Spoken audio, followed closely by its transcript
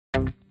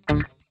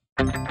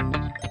Hey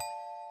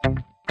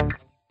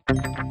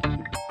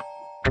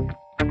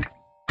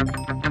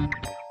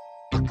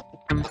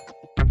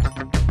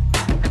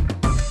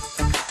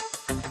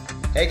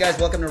guys,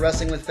 welcome to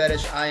Wrestling with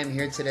Fetish. I am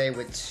here today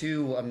with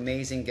two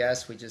amazing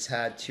guests. We just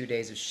had 2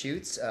 days of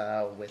shoots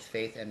with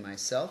Faith and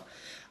myself.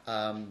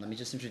 Let me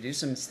just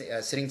introduce them.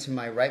 Sitting to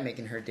my right,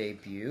 making her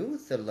debut,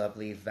 the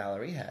lovely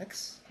Valerie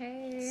Hex.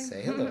 Hey.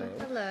 Say hello.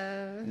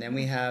 Hello. And then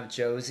we have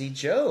Josie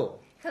Joe.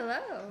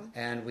 Hello.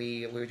 And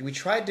we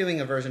tried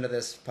doing a version of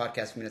this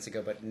podcast a few minutes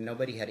ago, but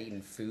nobody had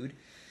eaten food.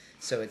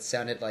 So it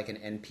sounded like an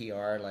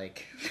NPR,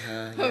 like,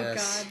 Oh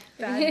yes.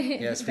 God.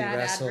 Yes, we bad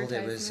wrestled.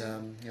 It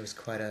was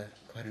quite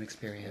an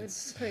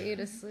experience. It would put you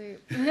to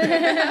sleep.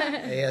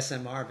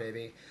 ASMR,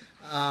 baby.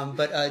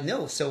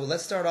 No, so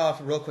let's start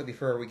off real quick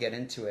before we get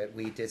into it.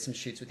 We did some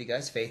shoots with you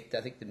guys. Faith,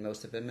 I think, did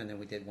most of them, and then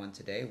we did one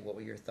today. What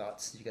were your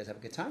thoughts? Did you guys have a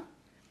good time?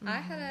 I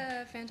had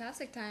a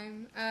fantastic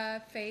time.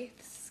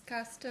 Faith's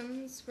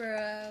costumes were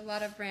a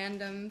lot of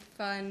random,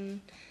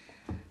 fun,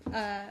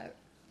 kind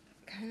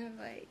of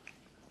like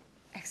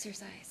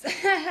exercise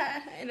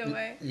in a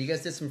way. You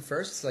guys did some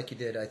firsts, like you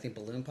did, I think,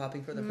 balloon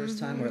popping for the first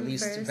time, or at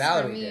least First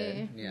Valerie for me.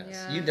 did. Yes,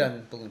 Yeah. You've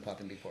done balloon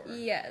popping before.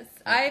 Yes.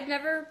 I've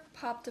never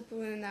popped a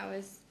balloon that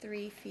was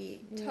 3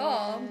 feet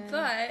tall,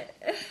 but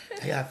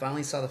Yeah, I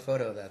finally saw the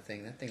photo of that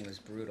thing. That thing was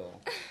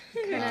brutal.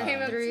 it came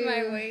up to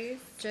my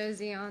waist.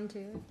 Josie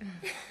onto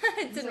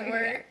It didn't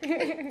work.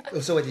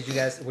 So what,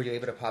 were you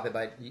able to pop it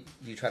by,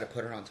 you try to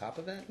put her on top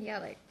of it? Yeah,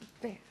 like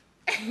bam.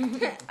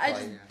 I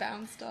just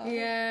bounced off.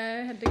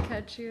 Yeah, I had to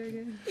catch you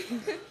again.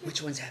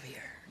 Which one's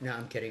heavier? No,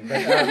 I'm kidding.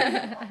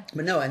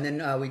 But no, and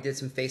then we did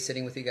some face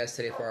sitting with you guys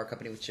today for our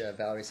company, which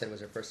Valerie said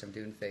was her first time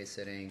doing face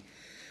sitting.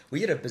 We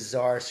did a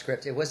bizarre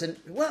script. It wasn't,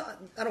 well,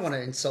 I don't want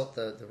to insult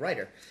the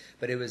writer,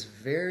 but it was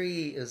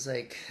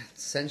like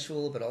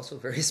sensual, but also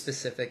very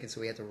specific. And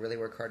so we had to really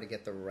work hard to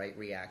get the right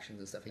reactions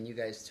and stuff. And you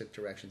guys took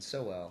directions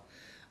so well.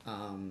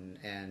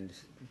 And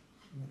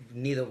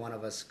neither one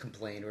of us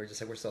complained. We're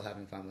just like, we're still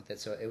having fun with it.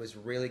 So it was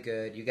really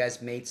good. You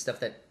guys made stuff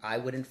that I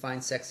wouldn't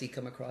find sexy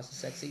come across as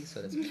sexy. So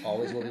that's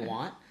always what we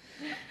want.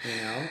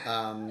 You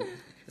know,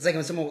 it's like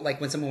when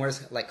someone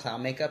wears like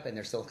clown makeup and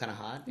they're still kind of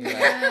hot. You're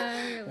like,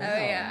 You're like, wow,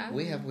 yeah.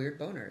 we have weird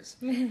boners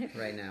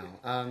right now.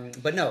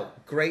 But no,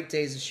 great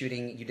days of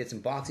shooting. You did some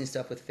boxing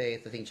stuff with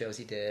Faith. I think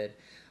Josie did.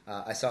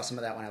 I saw some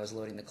of that when I was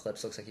loading the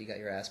clips. Looks like you got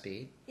your ass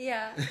beat.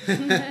 Yeah.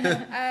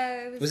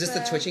 Was this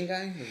the twitching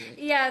guy?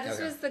 Yeah, this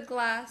Okay. was the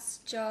glass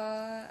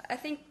jaw. I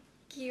think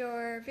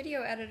your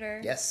video editor.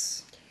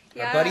 Yes.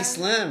 Yeah. Our buddy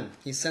Slim.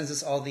 He sends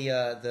us all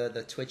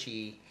the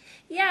twitchy.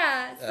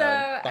 Yeah, so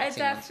I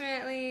boxing ones.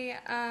 definitely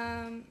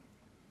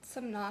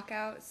some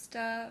knockout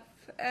stuff,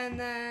 and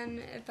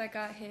then if I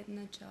got hit in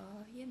the jaw,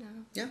 you know,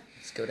 Yeah,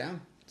 let's go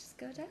down just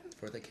go down.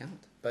 for the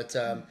count. But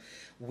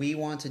we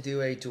want to do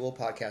a dual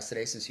podcast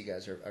today since you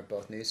guys are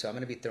both new. So I'm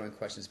going to be throwing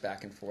questions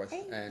back and forth,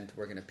 and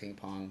we're going to ping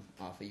pong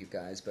off of you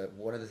guys. But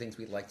one of the things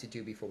we'd like to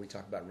do before we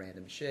talk about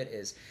random shit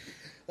is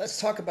let's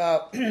talk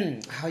about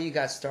how you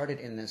got started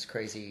in this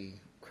crazy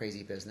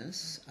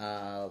business.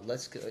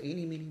 Let's go.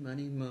 Eeny, meeny,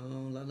 miny, mo.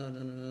 La, la, la,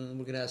 la.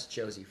 We're going to ask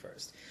Josie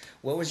first.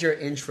 What was your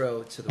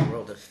intro to the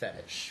world of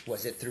fetish?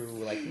 Was it through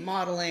like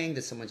modeling?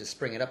 Did someone just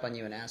spring it up on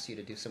you and ask you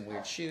to do some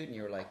weird shoot and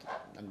you were like,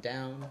 I'm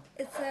down?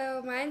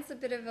 So mine's a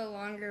bit of a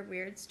longer,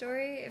 weird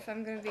story. If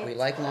I'm gonna be We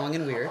like long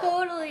and weird.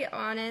 totally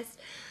honest,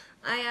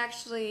 I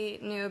actually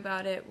knew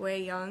about it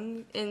way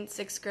young. In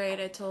 6th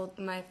grade, I told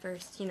my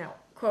first,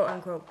 quote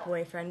unquote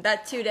boyfriend,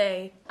 that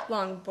 2-day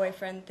long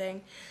boyfriend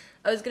thing,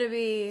 I was gonna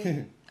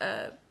be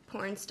a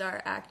porn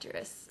star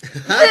actress.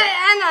 And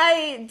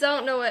I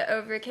don't know what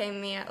overcame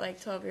me at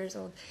like 12 years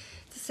old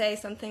to say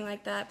something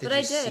like that, but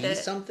I did Did you it.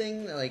 see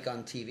something like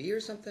on TV or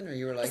something, or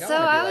you were like, So I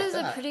want to be I like was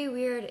that? a pretty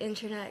weird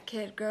internet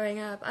kid growing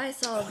up. I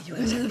saw. Oh, you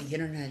guys have the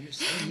internet. You're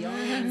so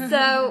young.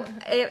 So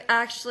it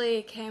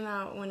actually came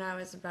out when I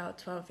was about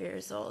 12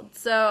 years old.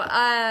 So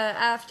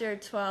after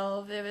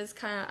 12, it was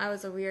I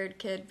was a weird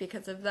kid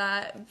because of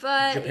that.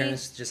 But Your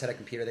parents just had a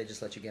computer. They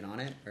just let you get on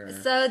it, or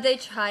so they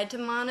tried to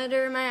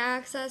monitor my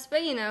access,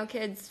 but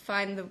kids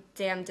find the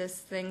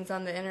damnedest things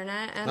on the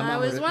internet, and I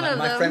was one of them.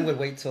 My friend would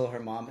wait till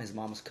his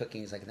mom was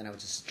cooking. He's like, then I would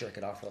just jerk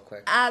it off real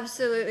quick.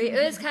 Absolutely.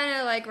 It was kind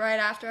of like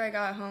right after I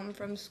got home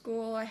from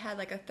school, I had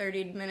like a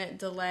 30-minute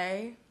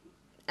delay.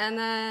 And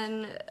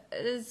then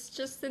it's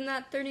just in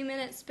that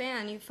 30-minute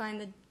span, you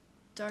find the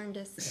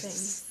darndest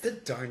things. The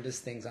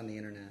darndest things on the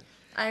internet.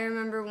 I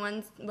remember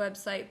one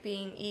website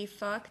being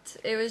e-fucked.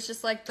 It was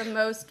just like the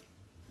most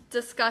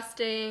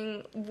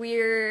disgusting,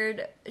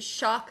 weird,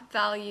 shock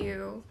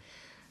value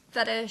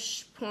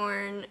fetish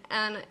porn,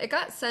 and it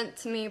got sent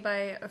to me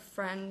by a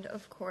friend,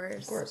 of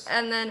course.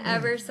 And then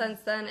ever since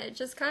then, it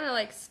just kind of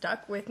like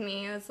stuck with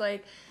me. It was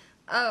like,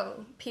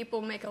 oh,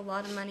 people make a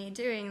lot of money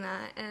doing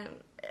that, and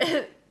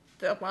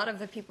a lot of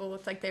the people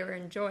looked like they were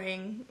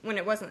enjoying when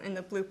it wasn't in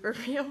the blooper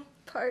reel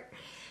part.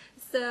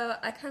 So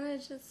I kind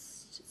of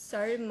just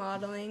started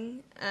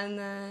modeling, and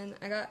then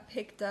I got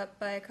picked up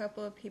by a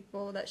couple of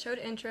people that showed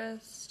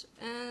interest,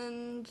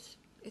 and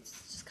it's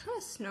just kind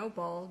of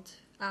snowballed.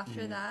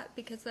 after that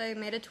because I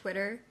made a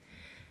Twitter,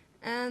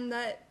 and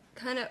that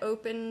kind of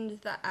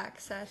opened the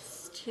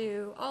access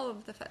to all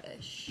of the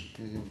fetish.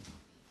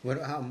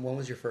 When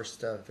was your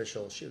first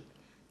official shoot?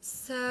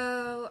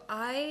 So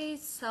I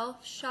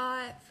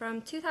self-shot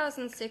from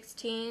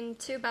 2016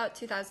 to about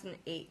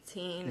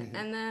 2018,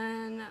 and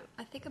then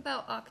I think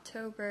about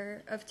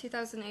October of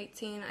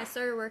 2018, I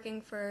started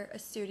working for a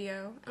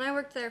studio, and I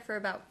worked there for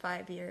about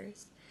 5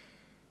 years.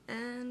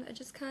 And I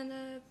just kind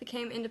of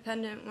became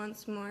independent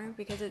once more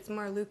because it's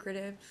more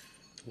lucrative.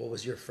 What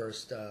was your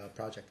first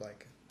project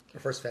like? Or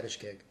first fetish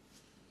gig?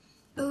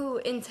 Ooh,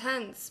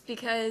 intense,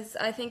 because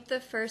I think the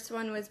first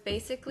one was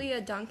basically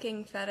a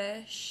dunking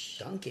fetish.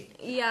 Dunking?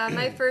 Yeah,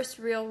 my first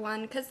real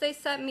one, because they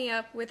set me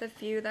up with a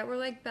few that were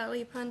like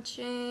belly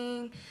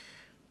punching,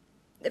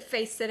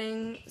 face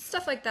sitting,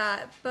 stuff like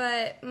that.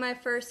 But my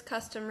first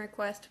custom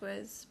request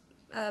was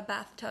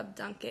bathtub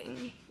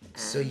dunking.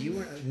 So you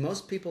were,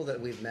 most people that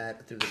we've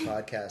met through the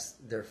podcast,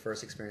 their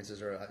first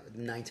experiences are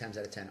 9 times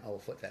out of 10,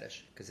 foot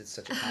fetish, because it's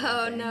such a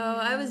common thing. No,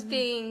 I was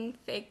being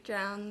fake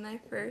drowned my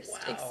first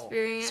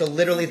experience. So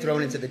literally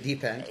thrown into the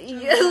deep end.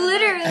 Yeah,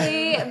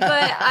 literally,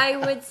 but I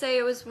would say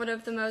it was one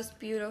of the most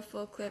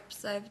beautiful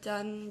clips I've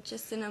done,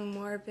 just in a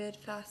morbid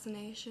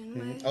fascination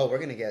way. Oh, we're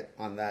going to get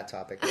on that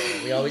topic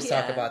later. We always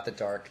talk about the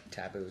dark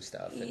taboo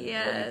stuff and what you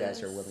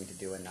guys are willing to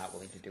do and not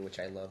willing to do, which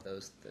I love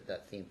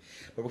that theme.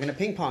 But we're going to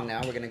ping pong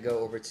now. We're going to go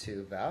over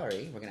to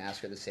Valerie. We're going to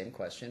ask her the same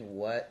question.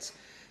 What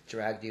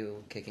dragged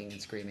you kicking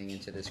and screaming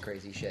into this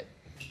crazy shit?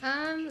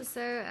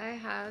 So I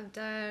have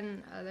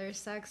done other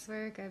sex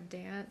work. I've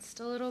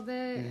danced a little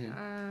bit.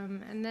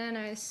 And then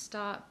I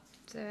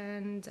stopped,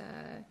 and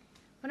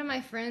one of my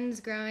friends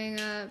growing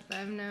up,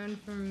 I've known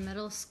from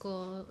middle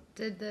school,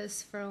 did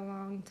this for a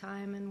long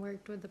time and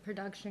worked with the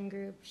production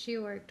group she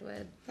worked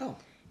with. Oh.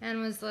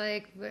 And was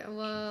like,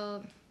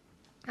 well,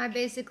 I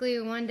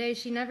basically, one day,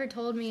 she never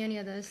told me any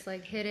of this,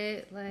 like, hit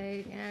it,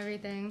 like, and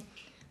everything.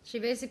 She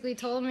basically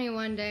told me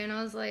one day, and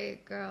I was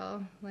like,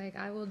 girl, like,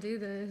 I will do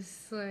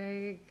this,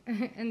 like,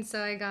 and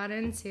so I got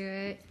into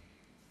it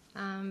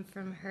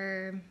from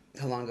her.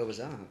 How long ago was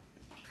that?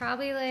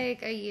 Probably,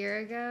 like, a year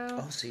ago.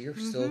 Oh, so you're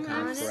still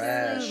kind of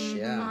fresh,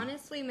 yeah.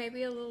 Honestly,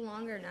 maybe a little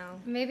longer now.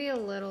 Maybe a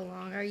little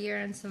longer, a year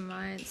and some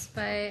months,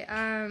 but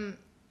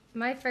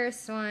my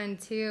first one,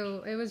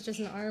 too, it was just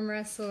an arm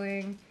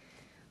wrestling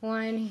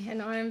one,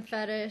 an arm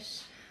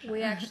fetish.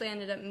 We actually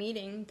ended up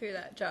meeting through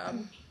that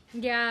job.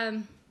 Yeah.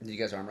 Did you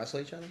guys arm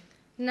wrestle each other?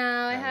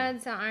 No, I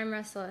had to arm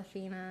wrestle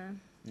Athena.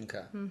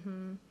 Okay.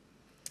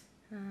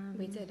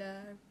 We did a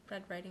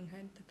Red Riding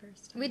Hood the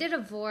first time. We did a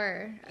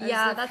vor.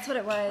 That's what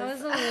it was. I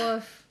was a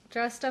wolf,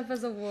 dressed up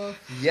as a wolf.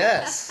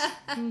 Yes.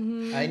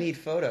 I need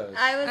photos.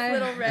 I was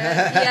Little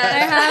Red. I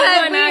Yes.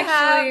 have one We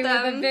actually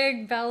have with them. a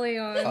big belly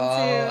on, too.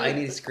 I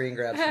need screen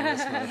grabs from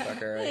this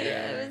motherfucker right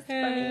Yeah, here. it was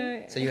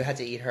funny. So you had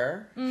to eat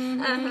her? Oh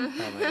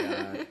my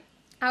god.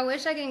 I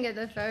wish I can get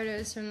the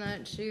photos from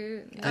that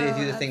shoot. Did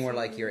you do the thing where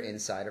like you're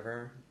inside of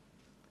her?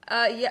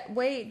 Yeah,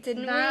 wait,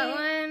 didn't That we?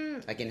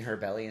 one, Like in her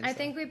belly and I stuff?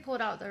 think we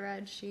pulled out the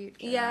red sheet.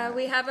 for Yeah, that.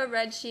 we have a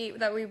red sheet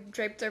that we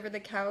draped over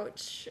the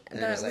couch And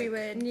it that was we like-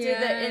 would do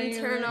Yeah, the you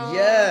internal.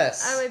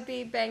 Yes. I would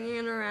be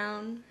banging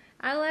around.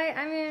 I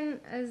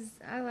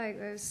like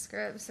those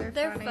scripts. They're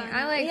They're funny. fun.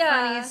 I like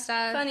Yeah, funny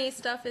stuff. Funny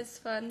stuff is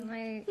fun.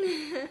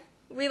 Like,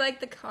 We like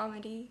the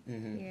comedy.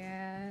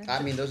 yeah.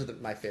 I mean, those are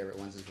my favorite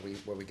ones is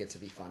where we get to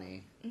be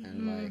funny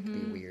and like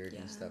be weird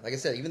and stuff. Like I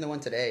said, even the one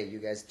today, you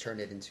guys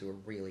turned it into a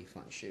really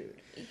fun shoot.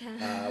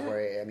 Yeah.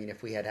 Where I mean,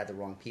 if we had the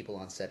wrong people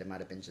on set, it might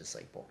have been just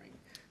like boring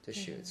to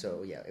shoot.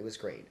 So yeah, it was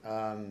great.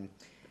 And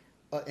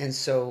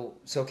so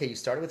okay, you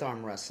started with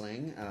arm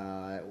wrestling.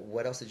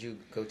 What else did you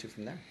go to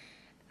from there?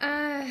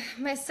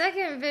 My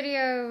second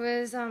video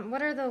was,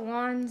 what are the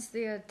wands?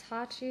 The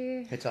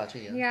Hitachi?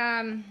 Hitachi,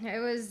 yeah. Yeah, it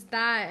was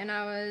that, and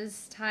I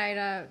was tied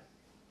up.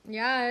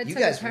 Yeah, it You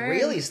took a guys turn.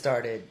 really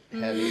started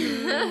heavy.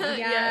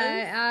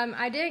 Yeah,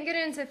 I didn't get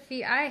into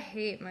feet. I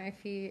hate my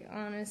feet,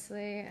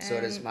 honestly. So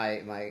and, does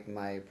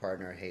my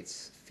partner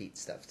hates feet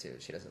stuff too.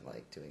 She doesn't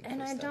like doing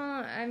And foot I stuff.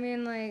 don't, I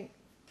mean, like,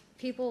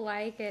 people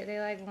like it. They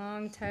like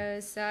long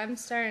toes, so I'm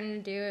starting to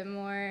do it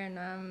more, and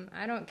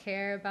I don't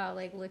care about,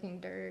 like, looking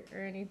dirt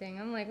or anything.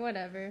 I'm like,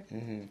 whatever.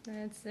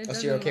 So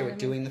you're okay with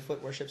doing the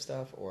foot worship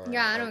stuff? Or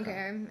Yeah, I don't okay.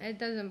 care. It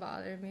doesn't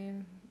bother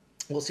me.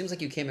 Well, it seems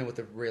like you came in with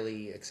a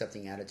really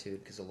accepting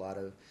attitude because a lot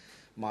of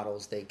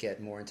models, they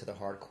get more into the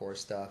hardcore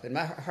stuff. And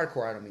by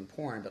hardcore, I don't mean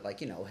porn, but like,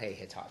 hey,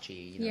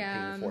 Hitachi,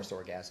 Yeah. being forced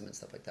orgasm and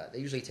stuff like that. It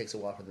usually takes a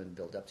while for them to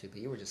build up to, but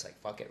you were just like,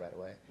 fuck it right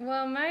away.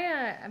 Well,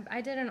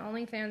 I did an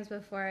OnlyFans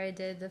before I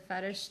did the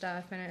fetish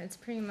stuff, and it's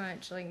pretty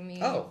much like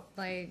me,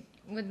 like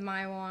with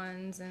my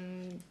wands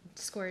and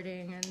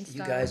squirting and stuff.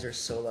 You guys are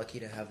so lucky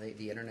to have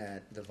the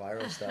internet, the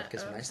viral stuff,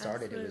 because when I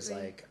started, it was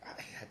Absolutely.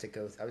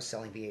 like, I was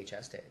selling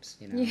VHS tapes,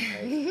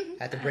 like,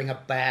 had to bring a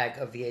bag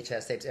of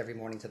VHS tapes every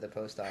morning to the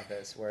post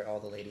office where all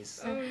the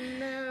ladies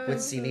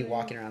would see me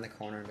walking around the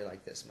corner and be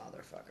like, this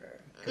motherfucker.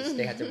 Because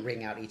they had to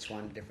ring out each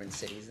one in different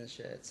cities and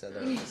shit, so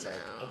there was just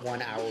like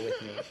 1 hour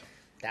with me.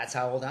 That's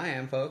how old I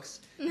am, folks.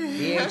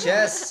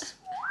 VHS.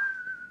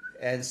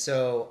 And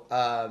so,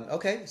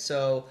 okay,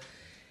 so,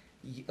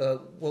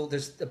 well,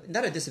 there's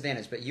not a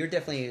disadvantage, but you're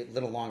definitely a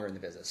little longer in the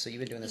business. So you've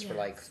been doing this for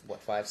like,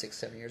 what, 5, 6,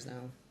 7 years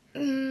now?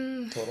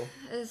 Total?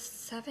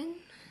 7.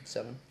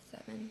 7?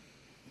 7.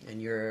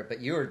 And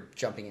you're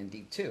jumping in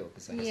deep too.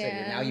 Because like I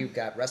said, now you've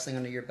got wrestling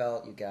under your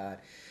belt. You got,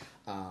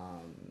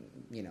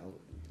 you know,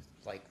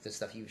 like the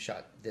stuff you've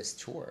shot this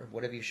tour.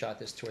 What have you shot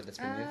this tour that's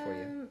been new for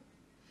you?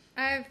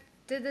 I've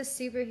did the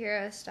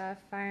superhero stuff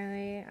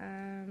finally.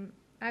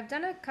 I've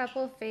done a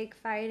couple fake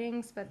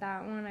fightings, but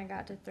that one I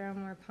got to throw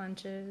more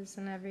punches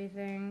and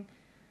everything.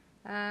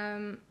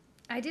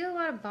 I do a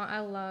lot of I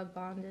love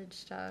bondage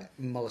stuff.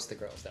 Most of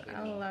the girls that we know.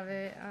 I love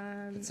it.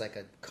 It's like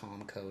a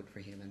calm code for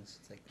humans.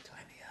 It's like, tie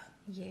me up.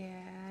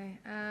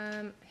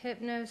 Yeah.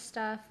 Hypno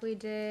stuff we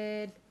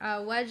did.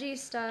 Wedgie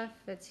stuff,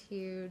 it's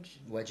huge.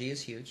 Wedgie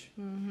is huge.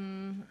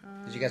 Mm-hmm.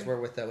 Did you guys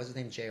work with, what's his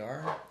name,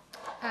 JR?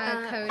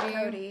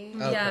 Cody.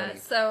 Oh, yeah, Cody.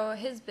 so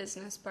his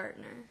business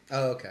partner.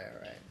 Oh, okay,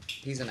 all right.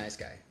 He's a nice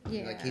guy.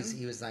 Yeah. Like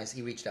he was nice.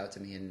 He reached out to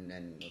me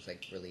and was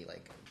like really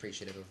like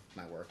appreciative of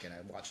my work, and I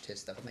watched his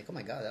stuff. I'm like, oh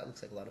my god, that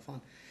looks like a lot of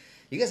fun.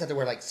 You guys have to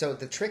wear like, so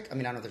the trick, I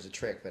mean, I don't know if there's a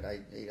trick, but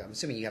I'm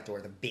assuming you have to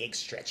wear the big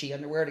stretchy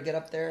underwear to get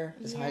up there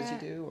as high as you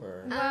do,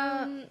 or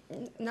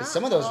Not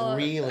some of those all.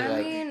 really I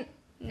like. mean,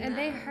 and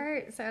they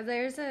hurt. So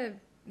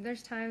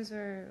there's times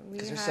where we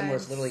Because had there's somewhere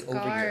it's literally over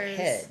your scars.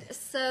 head.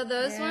 So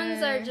those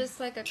ones are Yeah. just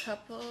like a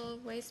couple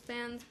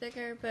waistbands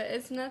bigger, but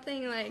it's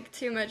nothing like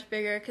too much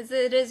bigger because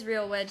it is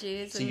real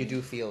wedgies. So you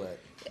do feel it.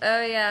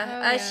 Oh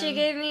yeah. Oh, yeah. She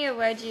gave me a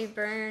wedgie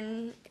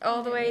burn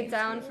all the Yeah, way me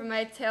down too. from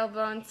my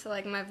tailbone to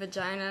like my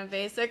vagina,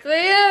 basically.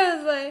 I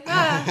was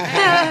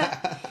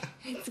like,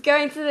 it's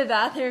going to the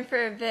bathroom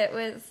for a bit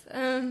was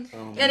an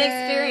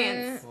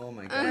experience. Oh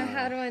my I god.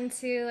 had one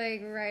too,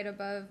 like right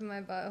above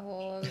my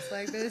butthole. I was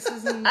like, this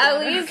is At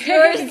not least okay.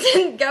 yours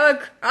didn't go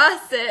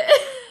across it.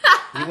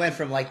 You went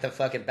from like the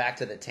fucking back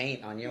to the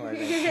taint on yours.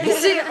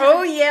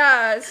 Oh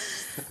yeah.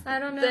 I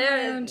don't know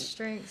There- my own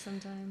strength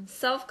sometimes.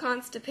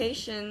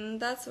 Self-constipation,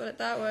 that's what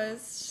that was.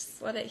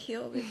 Just let it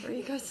heal before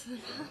you go to the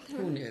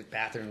bathroom. Who knew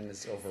bathroom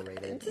is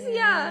overrated?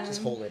 Yeah.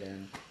 Just hold it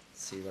in,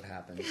 see what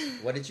happens.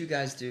 What did you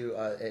guys do?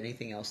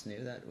 Anything else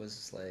new that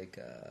was like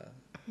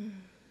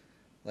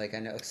I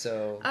know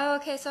so. Oh,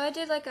 okay, so I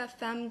did like a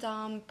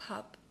femdom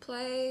pup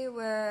play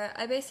where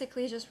I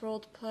basically just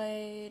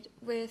role-played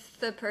with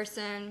the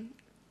person,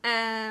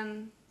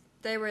 and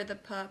they were the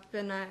pup,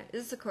 and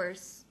it's of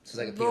course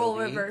So it's like a role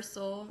POV?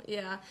 reversal,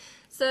 yeah.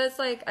 So it's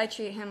like I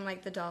treat him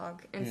like the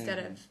dog instead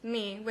of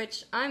me,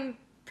 which I'm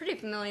pretty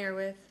familiar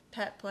with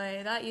pet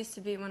play. That used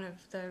to be one of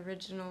the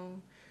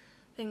original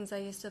things I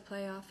used to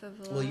play off of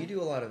a lot. Well, you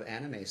do a lot of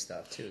anime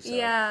stuff too. So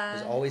Yeah,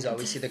 there's always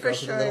see the for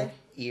girls with the little sure.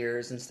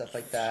 ears and stuff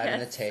like that,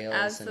 and the Yes, tails.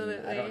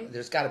 absolutely. And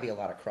there's got to be a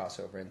lot of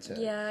crossover into.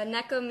 Yeah,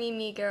 Neko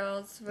Mimi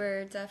girls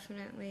were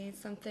definitely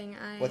something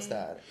I... What's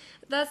that?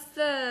 That's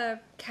the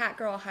cat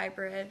girl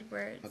hybrid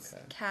where it's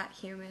Okay. cat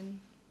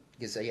human.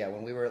 Because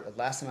when we were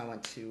last time I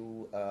went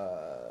to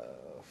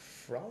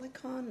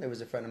Frolicon, there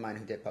was a friend of mine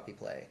who did puppy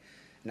play,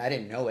 and I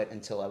didn't know it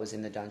until I was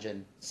in the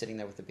dungeon sitting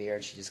there with the beer,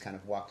 and she just kind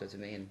of walked up to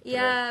me and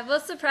Yeah, we'll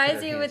put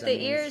surprise her you hands with the on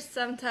these. ears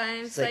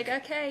sometimes. It's Like,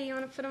 like- okay, you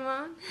want to put them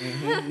on?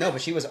 Mhm. No,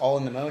 but she was all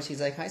in the mode. She's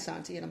like, "Hi,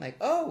 Santi," and I'm like,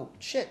 "Oh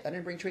shit, I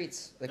didn't bring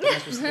treats. Like, what am I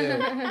supposed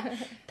to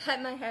do?"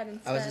 Pet my head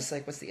instead. I was just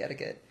like, "What's the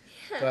etiquette?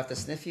 Do I have to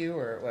sniff you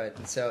or what?"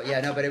 And so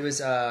but it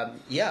was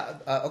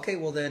okay.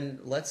 Well, then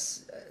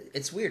let's.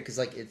 It's weird because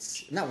like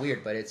it's not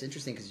weird, but it's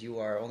interesting because you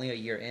are only a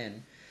year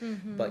in,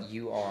 but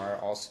you are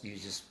also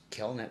just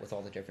killing it with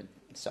all the different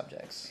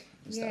subjects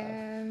and stuff.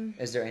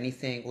 Yeah. Is there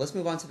anything? Let's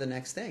move on to the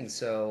next thing.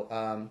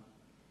 So,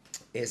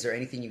 is there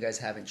anything you guys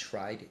haven't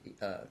tried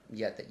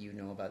yet that you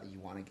know about that you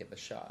want to give a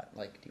shot?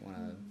 Like, do you want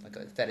to like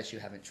a fetish you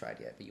haven't tried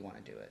yet, but you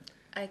want to do it?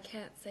 I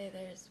can't say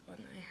there's one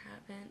I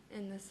haven't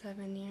in the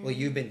 7 years. Well,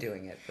 you've been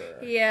doing it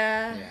for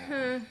Yeah.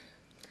 Yeah.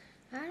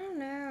 I don't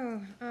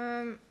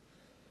know.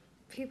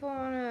 People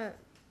want to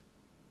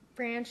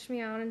branch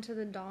me out into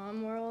the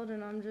dom world,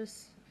 and I'm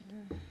just...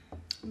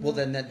 Well,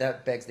 then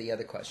that begs the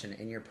other question.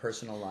 In your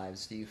personal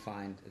lives, do you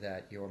find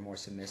that you're more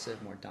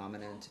submissive, more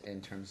dominant in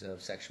terms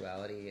of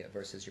sexuality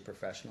versus your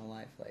professional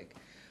life? Like,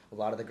 a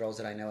lot of the girls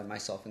that I know, and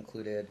myself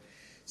included,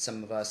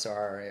 some of us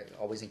are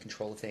always in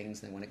control of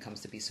things, and then when it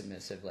comes to be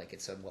submissive, like,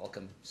 it's a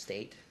welcome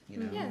state, you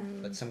know? Yeah.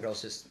 But some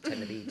girls just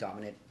tend to be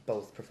dominant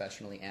both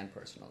professionally and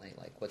personally.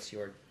 Like, what's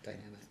your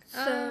dynamic?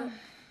 So...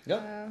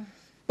 Go.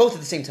 Both at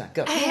the same time.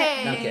 Go. No,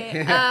 I'm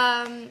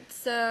kidding.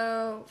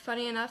 So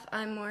funny enough,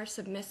 I'm more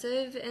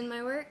submissive in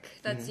my work.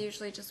 That's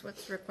usually just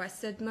what's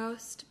requested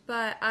most.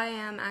 But I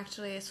am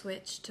actually a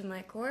switch to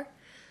my core.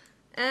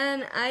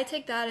 And I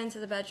take that into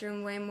the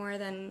bedroom way more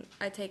than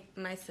I take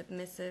my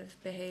submissive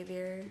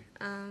behavior.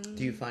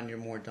 Do you find you're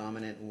more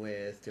dominant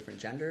with different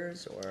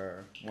genders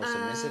or more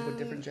submissive with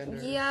different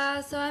genders?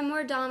 Yeah, so I'm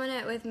more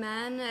dominant with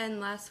men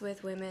and less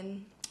with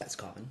women. That's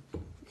common.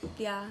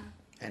 Yeah.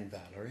 And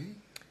Valerie?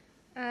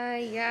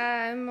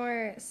 Yeah, I'm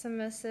more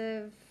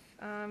submissive.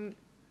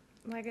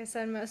 like I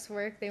said, most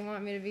work, they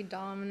want me to be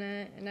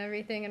dominant and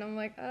everything, and I'm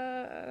like,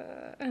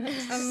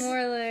 I'm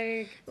more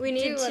like, we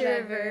need do to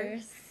whatever.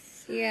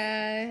 reverse.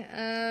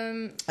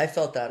 Yeah. I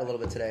felt that a little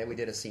bit today. We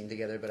did a scene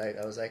together, but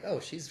I was like, oh,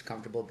 she's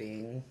comfortable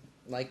being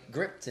like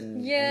gripped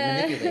and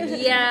manipulated.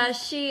 Yeah,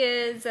 she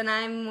is, and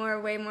I'm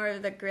way more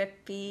of the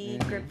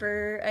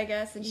gripper, I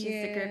guess, and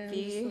she's the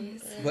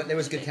grippy. But there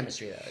was good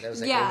chemistry though. That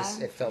was like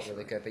it felt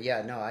really good. But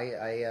yeah, no,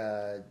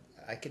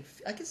 I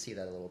could see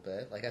that a little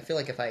bit. Like I feel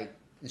like if I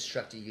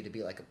instructed you to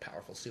be like a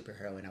powerful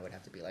superheroine, I would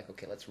have to be like,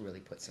 okay, let's really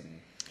put some.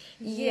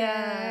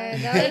 Yeah,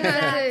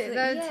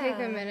 that would take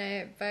a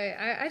minute, but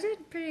I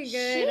did pretty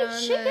good.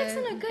 She gets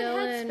in a good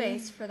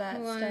headspace for that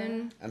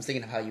stuff. I'm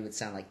thinking of how you would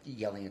sound like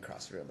yelling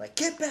across the room, like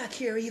 "Get back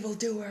here,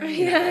 evildoer!"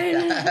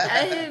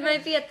 It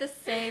might be at the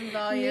same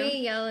volume.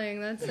 Me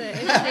yelling, that's it.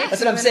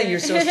 That's what I'm saying. You're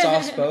so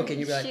soft spoken.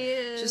 You'd be like,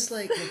 is. just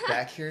like "Get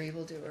back here,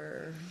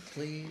 evildoer,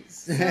 please."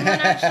 Someone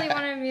actually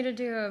wanted me to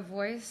do a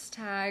voice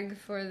tag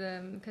for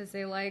them because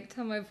they liked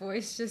how my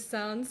voice just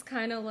sounds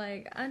kind of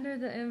like under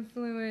the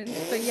influence,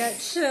 but yet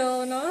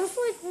chill. And I was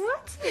like,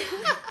 what?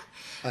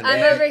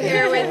 I'm over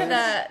here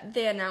with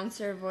the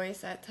announcer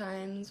voice at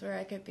times where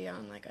I could be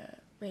on like a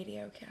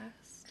radio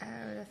cast.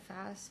 Oh, the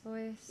fast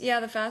voice? Yeah,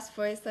 the fast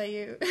voice that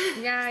you...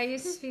 Yeah, I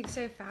used to speak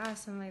so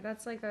fast. I'm like,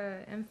 that's like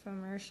a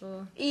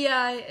infomercial.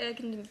 Yeah, I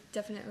can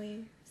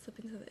definitely slip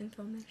into the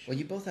infomercial. Well,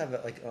 you both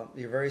have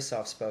you're very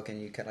soft spoken.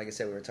 You can, like I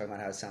said, we were talking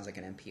about how it sounds like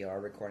an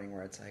NPR recording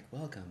where it's like,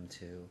 "Welcome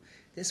to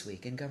This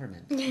Week in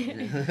Government." You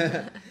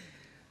know?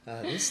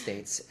 This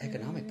state's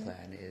economic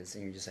plan is,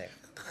 and you're just like,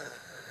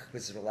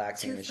 this is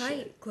relaxing as shit. To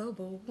fight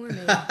global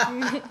warming.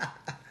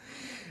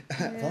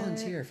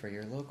 Volunteer for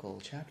your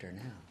local chapter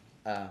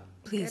now.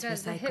 Please good recycle.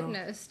 at the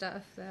hypno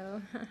stuff,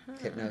 though.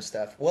 Hypno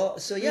stuff. Well,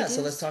 so yeah,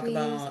 so let's talk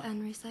about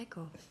and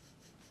recycle.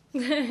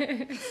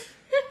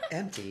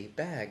 empty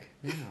bag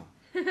now.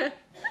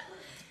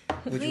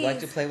 Would you like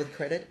to play with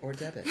credit or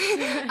debit?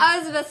 I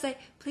was about to say,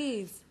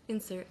 please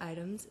insert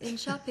items in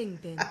shopping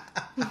bin.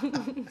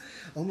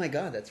 Oh my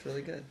god, that's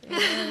really good.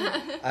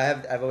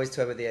 I've always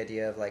toyed with the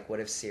idea of like, what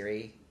if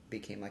Siri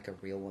became like a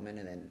real woman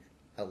and then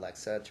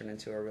Alexa turned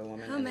into a real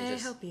woman? How and may I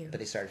help you? But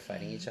they started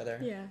fighting each other.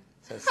 Yeah.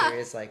 So Siri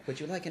is like, would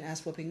you like an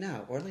ass whooping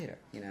now or later?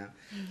 You know?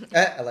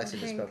 Alexa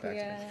just spoke back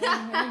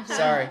to me.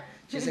 Sorry.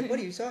 She's like, what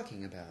are you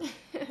talking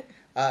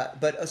about?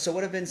 But so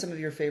what have been some of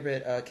your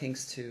favorite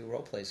kinks to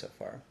roleplay so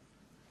far?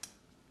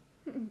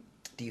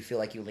 Do you feel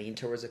like you lean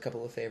towards a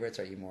couple of favorites?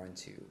 Are you more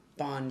into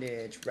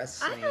bondage,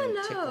 wrestling, I don't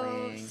know.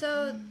 tickling?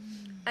 So,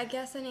 I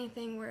guess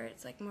anything where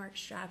it's like more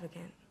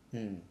extravagant.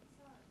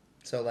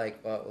 So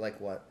like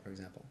what, for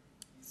example?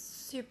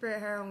 Super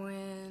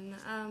heroine,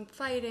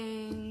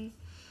 fighting.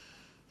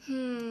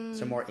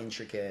 So more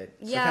intricate.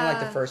 So Yeah. kind of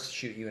like the first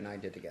shoot you and I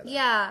did together.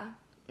 Yeah.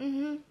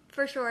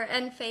 For sure.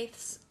 And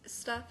Faith's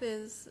stuff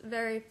is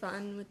very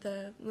fun with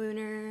the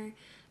lunar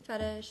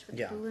fetish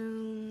with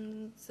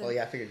balloons. Well,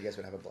 yeah, I figured you guys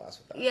would have a blast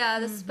with that. Yeah,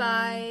 the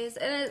spies,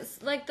 and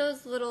it's like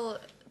those little.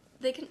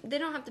 They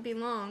don't have to be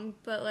long,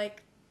 but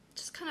like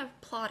just kind of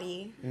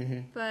plotty,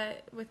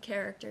 but with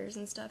characters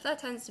and stuff. That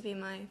tends to be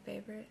my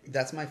favorite.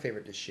 That's my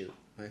favorite to shoot.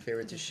 My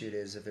favorite to shoot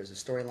is if there's a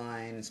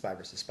storyline, spy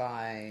versus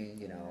spy.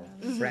 You know,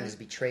 friend has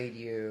betrayed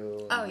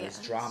you. Oh yeah, there's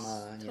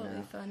drama. It's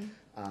totally fun.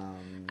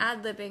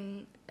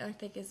 Ad-libbing, I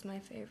think, is my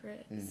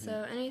favorite.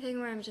 So anything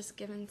where I'm just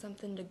given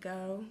something to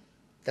go.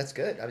 That's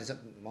good. I mean,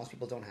 most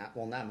people don't have.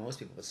 Well, not most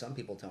people, but some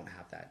people don't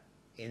have that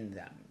in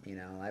them. You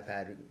know, I've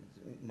had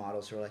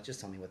models who are like, "Just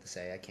tell me what to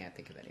say. I can't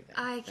think of anything."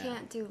 I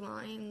can't do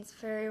lines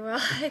very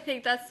well. I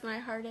think that's my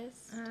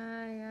hardest.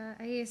 Yeah,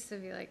 I used to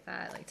be like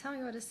that. Like, tell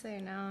me what to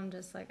say. Now I'm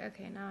just like,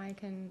 okay, now I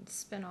can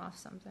spin off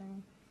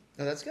something.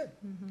 Oh, that's good.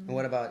 And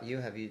what about you?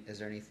 Is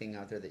there anything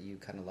out there that you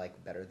kind of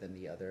like better than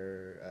the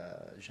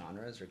other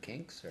genres or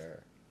kinks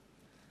or?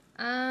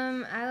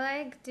 I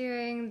like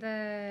doing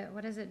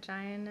what is it,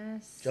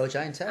 giantess? Oh,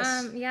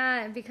 giantess.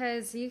 Yeah,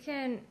 because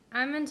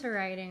I'm into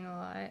writing a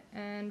lot,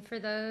 and for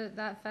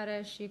that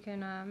fetish, you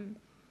can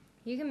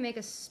make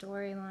a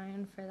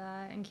storyline for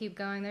that and keep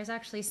going. There's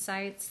actually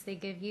sites they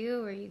give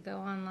you where you go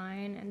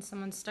online and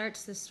someone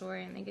starts the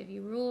story and they give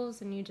you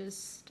rules and you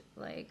just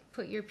like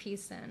put your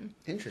piece in.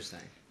 Interesting.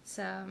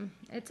 So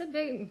it's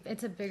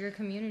a bigger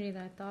community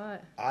than I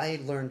thought. I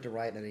learned to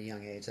write at a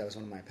young age. That was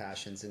one of my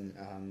passions, and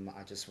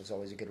I just was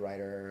always a good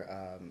writer.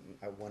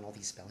 I won all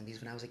these spelling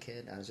bees when I was a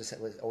kid. It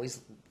was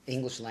always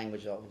English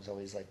language was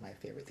always like my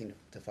favorite thing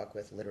to fuck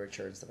with,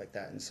 literature and stuff like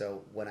that. And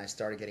so when I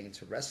started getting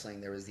into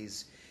wrestling, there was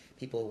these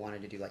people who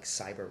wanted to do like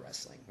cyber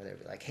wrestling, where they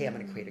were like, "Hey, I'm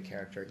going to create a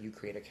character, you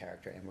create a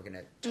character, and we're going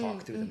to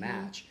talk through the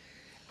match."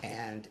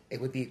 And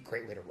it would be a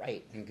great way to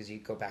write because you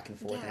go back and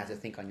forth and have to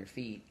think on your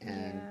feet.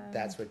 And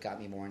that's what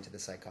got me more into the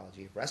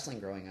psychology of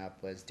wrestling growing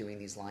up, was doing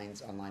these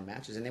online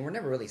matches. And they were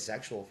never really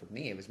sexual for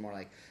me. It was more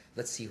like,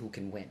 let's see who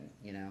can win,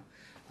 you know,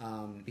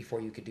 before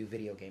you could do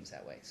video games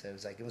that way. So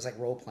it was like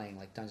role playing,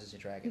 like Dungeons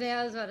and Dragons.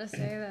 Yeah, I was about to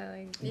say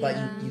that. But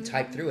you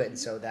type through it. And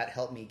so that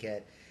helped me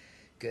get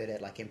good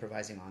at like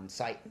improvising on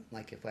site.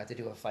 Like if we had to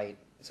do a fight,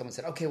 someone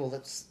said, okay, well,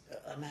 let's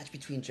a match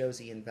between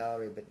Josie and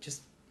Valerie, but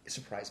just it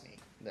surprised me.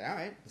 Like, all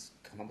right, let's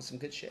come up with some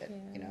good shit.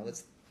 Yeah. You know,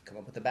 let's come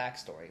up with a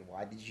backstory.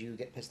 Why did you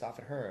get pissed off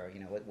at her? You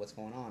know, what's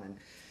going on?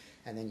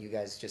 And then you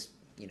guys just,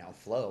 you know,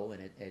 flow,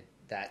 and it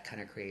that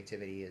kind of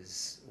creativity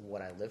is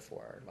what I live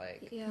for.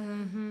 Like, Yeah,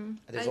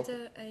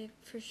 I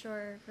for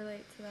sure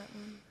relate to that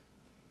one.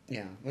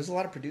 Yeah, there's a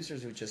lot of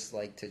producers who just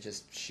like to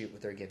just shoot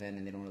what they're given,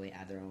 and they don't really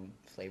add their own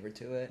flavor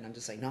to it. And I'm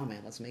just like, no,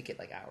 man, let's make it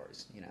like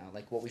ours. You know,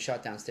 like what we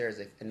shot downstairs.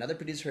 If another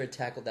producer had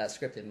tackled that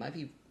script, it might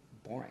be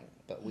boring,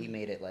 but we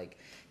made it like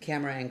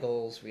camera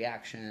angles,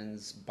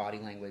 reactions, body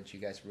language. You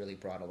guys really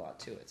brought a lot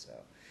to it, so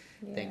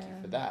thank you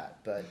for that.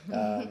 But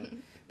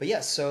but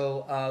yeah,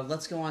 so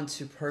let's go on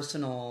to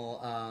personal.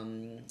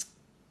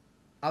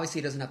 Obviously,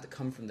 it doesn't have to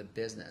come from the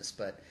business,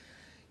 but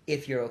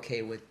if you're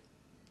okay with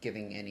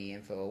giving any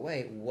info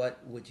away, what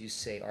would you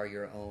say are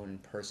your own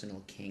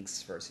personal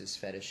kinks versus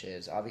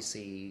fetishes?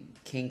 Obviously,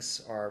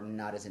 kinks are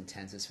not as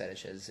intense as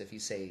fetishes. If you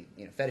say,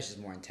 you know, fetish is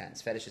more intense.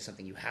 Fetish is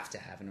something you have to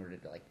have in order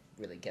to like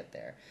really get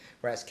there.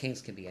 Whereas kinks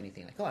can be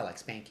anything. Like, oh, I like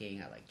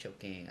spanking, I like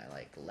choking, I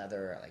like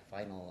leather, I like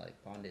vinyl, I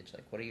like bondage.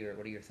 Like, what are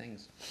your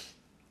things?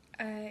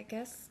 I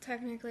guess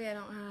technically I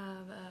don't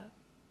have a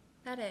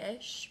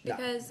fetish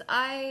because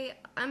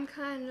I'm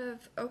kind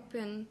of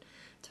open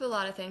to a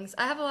lot of things.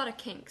 I have a lot of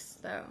kinks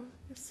though,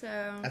 so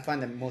I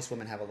find that most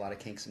women have a lot of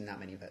kinks and not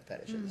many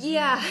fetishes.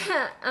 Yeah.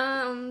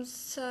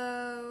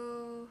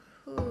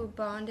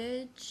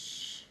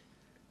 Bondage.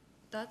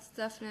 That's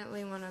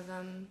definitely one of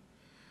them.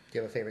 Do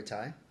you have a favorite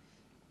tie?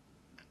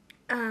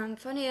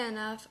 Funny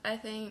enough, I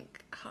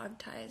think hog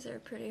ties are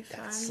pretty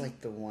fun. That's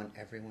like the one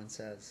everyone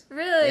says.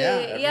 Really?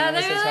 Yeah,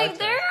 they're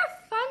they're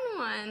fun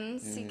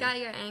ones. Mm-hmm. You got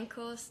your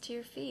ankles to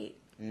your feet.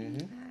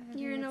 Mm-hmm.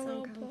 You're in a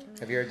little pool.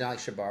 Have you ever done like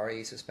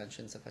shibari,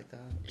 suspension, stuff like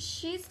that?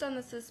 She's done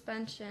the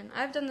suspension.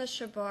 I've done the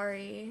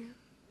shibari.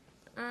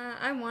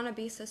 I want to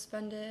be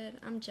suspended.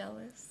 I'm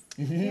jealous.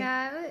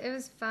 Yeah, it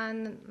was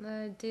fun.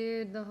 The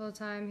dude, the whole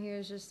time, he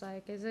was just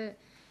like, it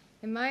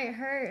might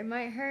hurt, it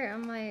might hurt.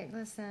 I'm like,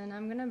 listen,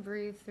 I'm going to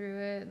breathe through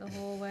it the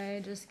whole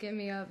way. Just get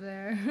me up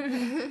there.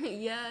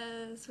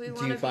 Yes, we want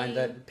to Do you find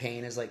that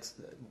pain is like,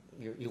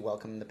 you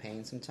welcome the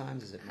pain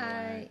sometimes? Is it more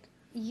like...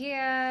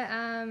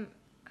 Yeah,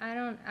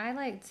 I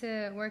like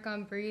to work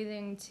on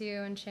breathing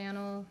too and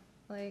channel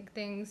like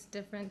things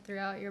different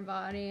throughout your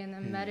body, and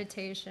then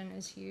meditation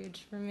is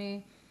huge for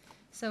me.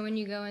 So when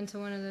you go into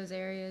one of those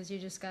areas, you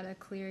just gotta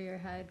clear your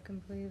head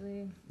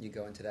completely. You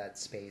go into that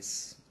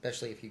space,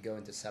 especially if you go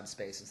into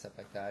subspace and stuff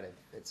like that,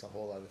 it's a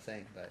whole other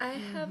thing. But I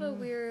have a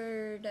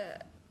weird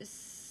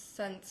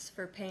sense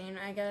for pain,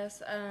 I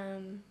guess.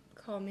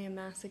 Call me a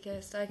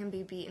masochist. I can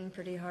be beaten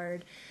pretty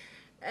hard.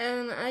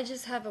 And I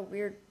just have a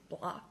weird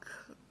block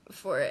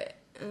for it.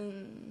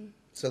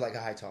 So like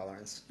a high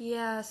tolerance.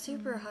 Yeah,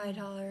 super high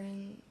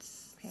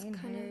tolerance. Pain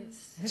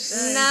hurts.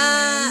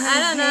 I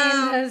don't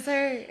know. Pain does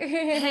hurt.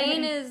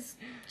 Pain is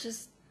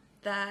just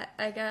that,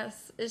 I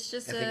guess. It's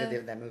just I think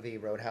of that movie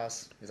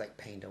Roadhouse. It's like,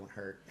 pain don't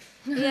hurt.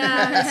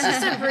 Yeah, it's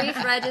just a brief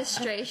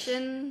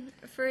registration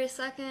for a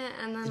second,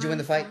 and then Did you win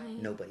the fight?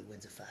 Fine. Nobody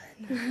wins a fight.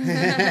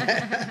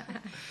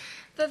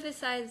 But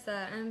besides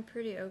that, I'm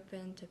pretty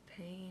open to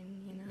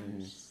pain, you know?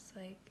 It's just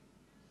like...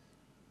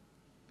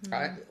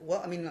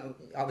 Well, I mean,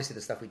 obviously the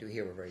stuff we do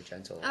here, we're very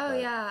gentle. Oh,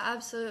 yeah,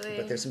 absolutely.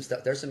 But there's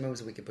some moves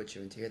that we could put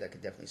you into here that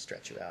could definitely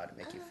stretch you out and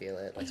make you feel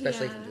it. Like,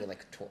 especially if you do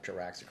like torture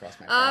racks across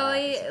my back. Oh,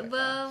 yeah,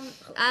 well,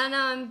 I don't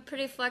know, I'm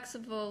pretty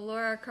flexible.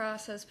 Laura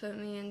Cross has put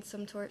me in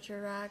some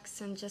torture racks,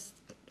 and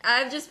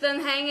I've just been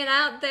hanging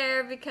out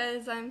there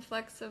because I'm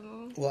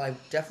flexible. Well, I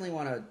definitely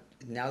want to,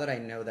 now that I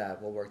know that,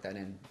 we'll work that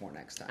in more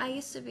next time. I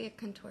used to be a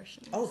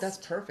contortionist. Oh, that's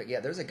perfect. Yeah,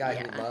 there's a guy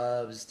who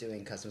loves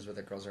doing customs where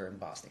the girls are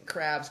embossing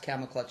crabs,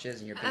 camel clutches,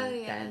 and you're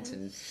being bent,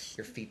 and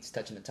your feet's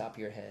touching the top of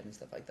your head and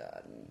stuff like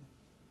that. And...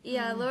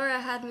 Yeah, Laura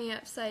had me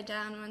upside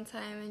down one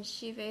time, and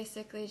she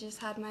basically just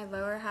had my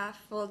lower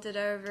half folded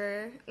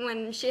over.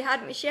 When she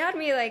had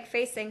me like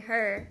facing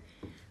her,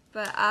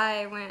 but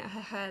I went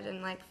ahead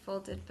and like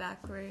folded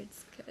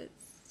backwards because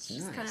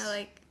she's kind of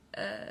like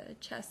a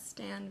chest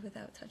stand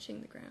without touching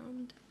the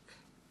ground.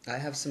 I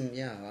have some,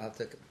 I'll have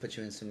to put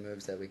you in some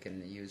moves that we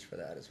can use for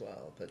that as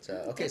well. But,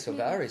 okay, so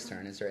Valerie's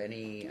turn. Is there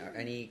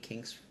any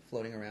kinks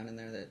floating around in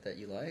there that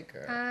you like?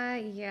 Or?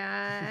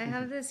 Yeah, I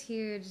have this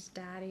huge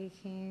daddy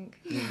kink.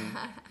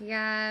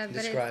 Yeah,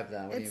 but Describe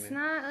that. What do you mean? It's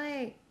not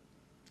like...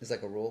 It's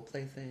like a role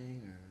play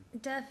thing? Or?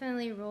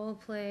 Definitely role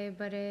play,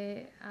 but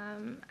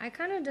I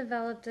kind of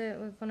developed it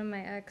with one of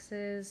my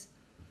exes.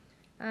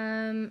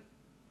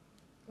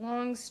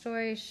 Long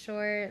story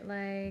short,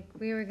 like,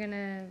 we were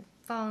gonna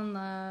fall in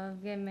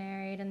love, get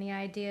married, and the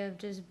idea of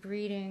just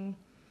breeding.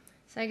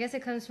 So I guess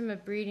it comes from a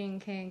breeding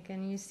kink,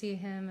 and you see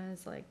him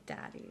as like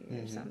daddy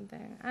or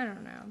something. I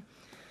don't know.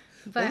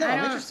 But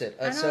I'm interested.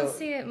 I don't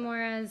see it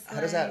more as how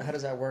does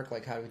that work?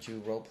 Like, how would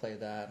you role play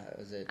that?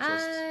 Is it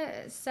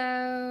just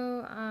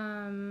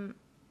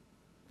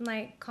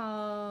like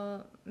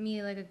call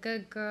me like a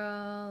good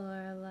girl,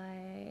 or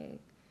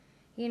like,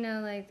 you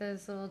know, like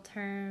those little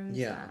terms.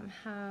 Yeah.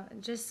 How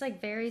just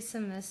like very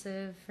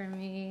submissive for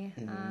me.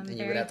 And you would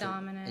Very have to-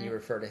 dominant. and you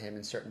refer to him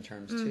in certain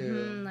terms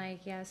too.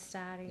 Like yes,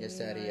 daddy. Yes,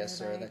 daddy, or, yes,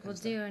 sir, that Like, kind of we'll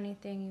stuff. do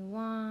anything you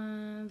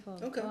want.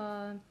 Blah Okay.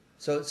 blah.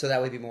 So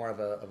that would be more of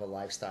a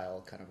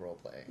lifestyle kind of role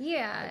play.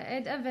 Yeah,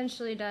 it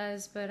eventually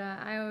does, but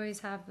I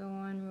always have the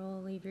one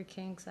rule: leave your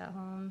kinks at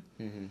home.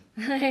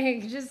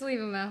 Like, just leave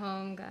them at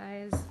home,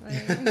 guys.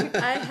 Like,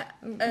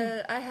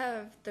 I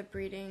have the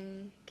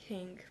breeding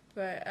kink,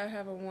 but I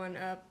have a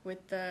one-up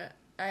with the...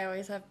 I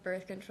always have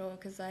birth control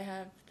because I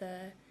have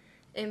the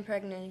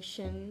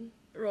impregnation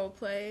role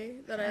play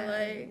that I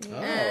like. Oh.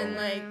 And,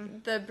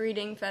 like, the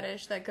breeding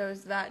fetish that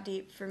goes that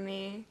deep for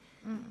me.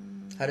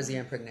 How does the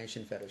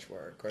impregnation fetish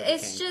work? Or the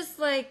It's kink? just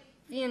like,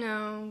 you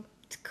know,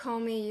 call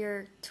me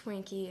your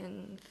Twinkie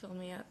and fill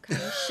me up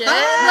kind of shit.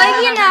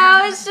 Like, you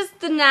know, it's just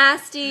the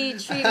nasty,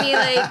 treat me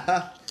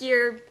like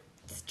your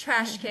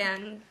trash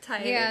can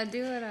type. yeah,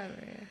 do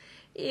whatever.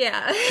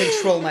 Yeah.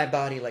 Control my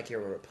body like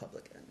you're a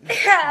Republican.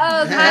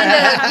 Oh, kind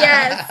of,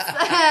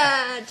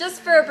 yes.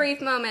 Just for a brief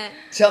moment.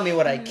 Tell me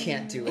what I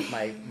can't do with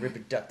my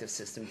reproductive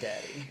system,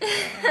 daddy.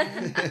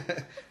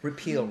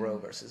 Repeal Roe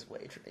versus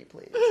Wade for me,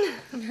 please.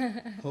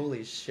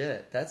 Holy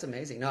shit, that's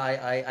amazing. No,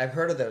 I've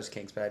heard of those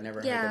kinks, but I've never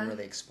heard them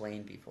really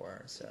explained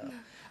before. So,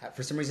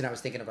 for some reason, I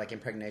was thinking of like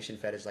impregnation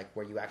fetish, like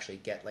where you actually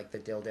get like the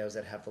dildos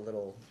that have the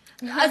little.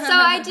 So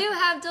I do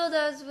have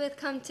dildos with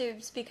cum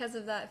tubes because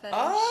of that fetish.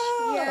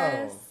 Oh,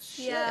 yes.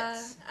 shit.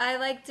 Yeah. I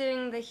like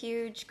doing the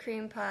huge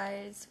cream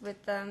pies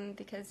with them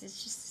because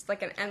it's just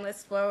like an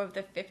endless flow of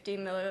the 50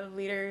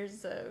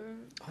 milliliters of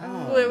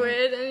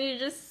fluid, and you're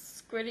just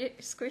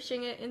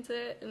squishing it into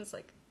it, and it's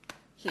like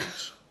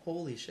huge.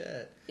 Holy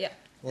shit. Yeah.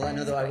 Well, I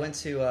know though. I went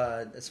to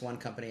this one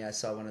company. I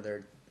saw one of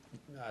their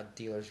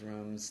dealers'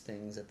 rooms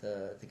things at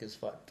the, I think it was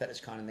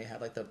Fetish Con, and they had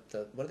like the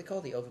what are they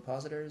called? The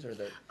ovipositors or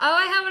the. Oh,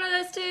 I have one of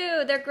those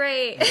too. They're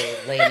great. They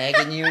lay an egg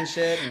in you and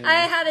shit. And, I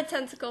had a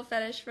tentacle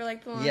fetish for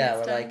like the longest yeah,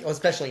 time. like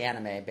especially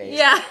anime based.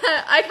 Yeah,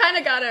 I kind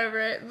of got over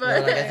it,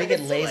 but Like, I think it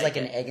I still lays like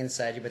it. an egg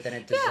inside you, but then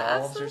it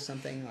dissolves so- or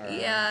something. Or,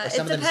 Yeah, or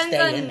some it of them depends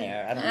stay on, in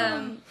there. I don't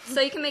know. So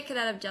you can make it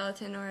out of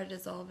gelatin or a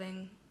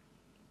dissolving.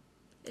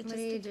 It What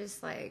do you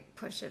just like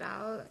push it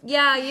out?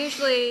 yeah,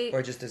 usually. Or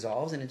it just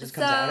dissolves and it just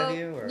comes out of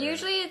you. Or?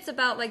 Usually it's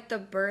about like the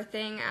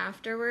birthing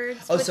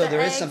afterwards. Oh, with so the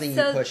there is egg. something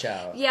So- you push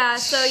out. Yeah,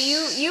 so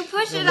you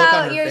push The it look on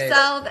out her face.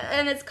 yourself,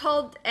 and it's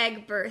called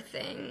egg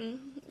birthing.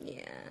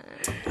 Yeah.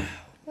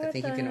 I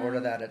think you can order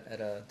that at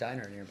a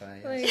diner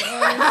nearby. Yes.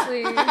 Like,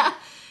 honestly,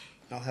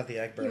 I'll have the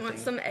egg birthing. You want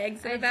some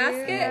eggs in I a do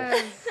basket?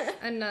 have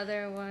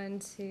another one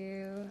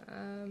too.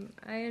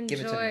 I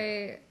Give it to me.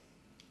 enjoy.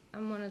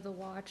 I'm one of the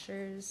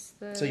watchers.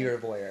 So you're a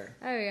voyeur.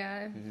 Oh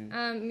yeah.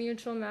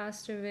 Mutual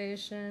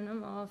masturbation.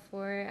 I'm all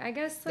for it. I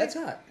guess like That's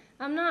hot.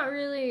 I'm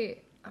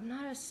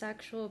not a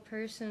sexual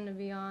person, to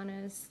be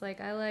honest.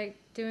 Like, I like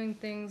doing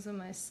things with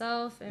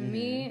myself and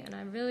me, and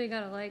I really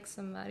gotta like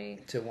somebody.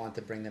 To want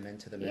to bring them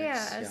into the mix.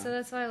 Yeah, so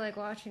that's why I like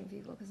watching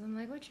people, because I'm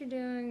like, what you're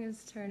doing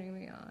is turning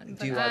me on.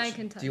 Do you But watch, I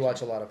can touch do you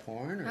watch it. a lot of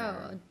porn? Or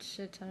Oh, a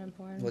shit ton of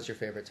porn. what's your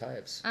favorite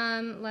types?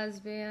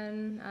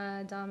 Lesbian,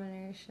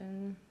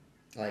 domination.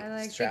 Like, I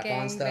like the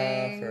strap-on stuff?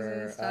 gangbangs Or,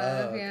 and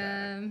stuff, okay.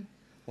 yeah.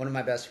 One of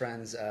my best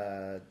friends,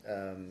 I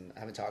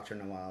haven't talked to her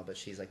in a while, but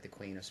she's like the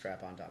queen of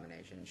strap-on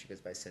domination. She goes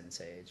by Sin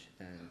Sage,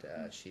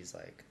 and she's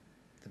like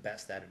the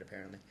best at it,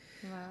 apparently.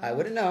 Wow. I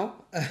wouldn't know.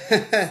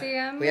 See,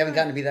 I'm we haven't more-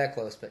 gotten to be that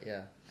close, but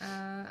yeah.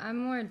 I'm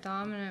more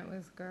dominant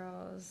with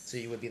girls. So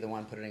you would be the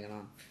one putting it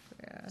on.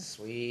 Yeah.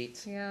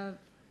 Sweet. Yeah.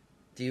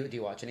 Do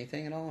you watch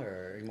anything at all,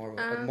 or are you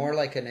more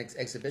like an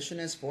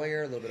exhibitionist,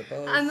 voyeur, a little bit of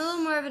both? I'm a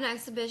little more of an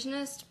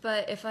exhibitionist,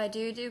 but if I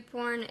do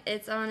porn,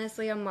 it's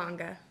honestly a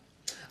manga.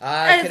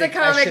 I It's a should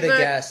comic have book.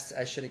 guessed.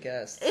 I should have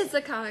guessed. It's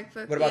a comic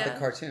book. What about yeah. the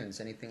cartoons?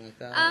 Anything like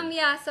that?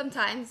 Yeah,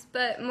 sometimes,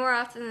 but more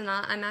often than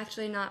not, I'm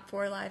actually not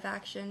for live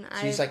action. So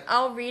you just like-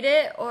 I'll read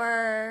it,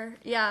 or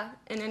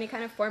in any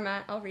kind of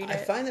format, I'll read I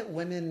it. find that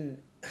women.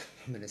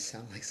 I'm gonna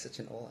sound like such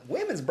an old.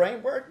 Women's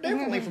brain work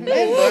differently from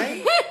men's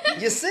brain.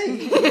 You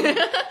see,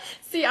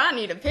 See, I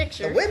need a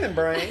picture. the women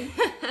brain,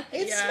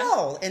 it's Yeah.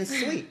 small and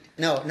sweet.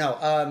 No.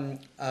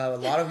 A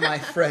lot of my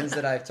friends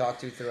that I've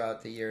talked to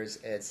throughout the years,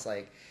 it's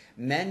like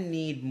men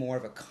need more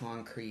of a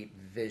concrete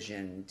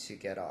vision to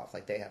get off.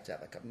 Like they have to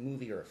have like a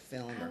movie or a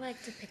film I or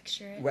like to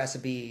picture it.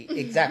 recipe.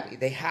 Exactly,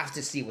 they have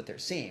to see what they're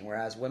seeing.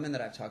 Whereas women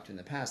that I've talked to in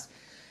the past,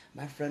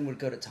 my friend would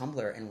go to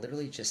Tumblr and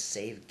literally just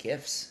save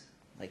GIFs.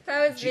 Like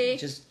That was me.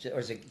 just or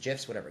is it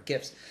GIFs, whatever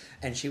GIFs,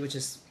 and she would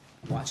just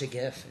watch a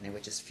GIF and it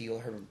would just fuel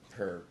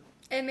her.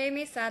 It made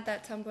me sad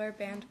that Tumblr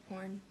banned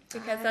porn,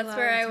 because I that's love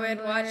where I would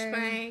Tumblr. watch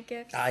my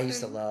gifs. I used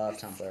to love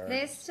Tumblr.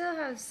 They still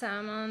have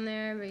some on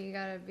there, but you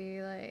gotta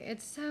be like,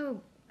 it's so.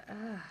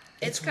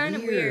 It's kind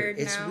of weird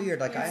It's now.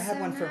 weird. Like I It's have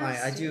so one for my.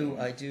 nasty.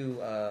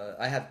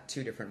 I have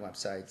two different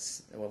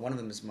websites. Well, one of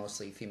them is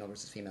mostly female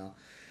versus female.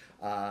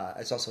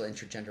 It's also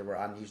intergender, where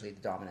I'm usually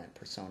the dominant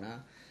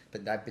persona.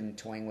 But I've been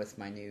toying with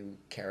my new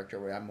character,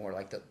 where I'm more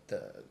like the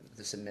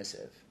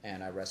submissive,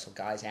 and I wrestle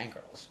guys and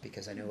girls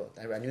because I knew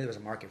there was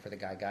a market for the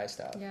guy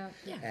stuff. Yeah.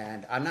 Yeah.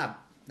 And I'm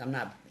not I'm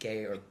not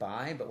gay or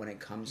bi, but when it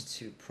comes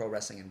to pro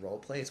wrestling and role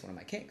play, it's one of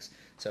my kinks.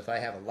 So if I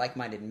have a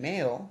like-minded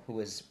male who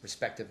is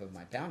respective of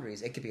my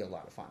boundaries, it could be a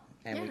lot of fun,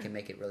 and we can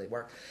make it really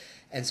work.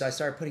 And so I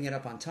started putting it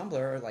up on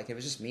Tumblr. Like, it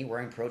was just me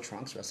wearing pro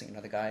trunks, wrestling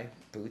another guy,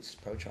 boots,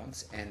 pro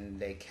trunks, and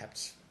they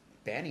kept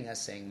banning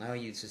us, saying, "No,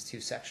 it's just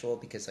too sexual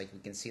because like we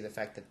can see the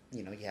fact that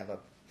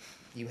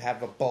you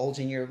have a bulge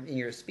in your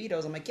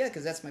Speedos." I'm like, yeah,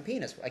 because that's my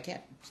penis. I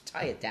can't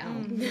tie it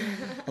down.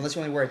 Unless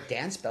you only wear a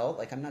dance belt.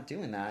 Like, I'm not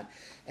doing that.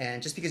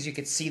 And just because you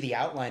could see the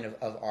outline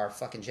of our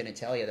fucking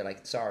genitalia, they're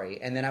like,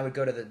 sorry. And then I would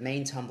go to the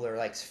main Tumblr,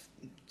 like,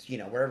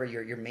 wherever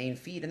your main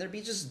feed, and there'd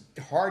be just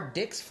hard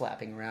dicks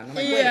flapping around. I'm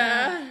like, wait,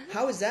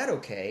 how is that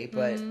okay?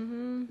 But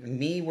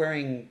me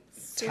wearing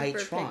tight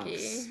trunks.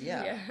 Picky.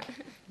 Yeah.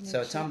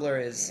 So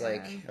Tumblr is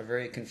like a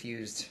very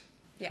confused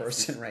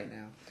person right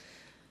now.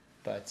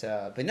 But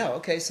no,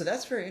 okay, so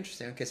that's very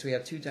interesting. Okay, so we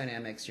have two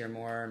dynamics. You're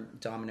more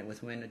dominant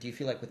with women. Do you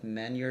feel like with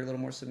men you're a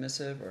little more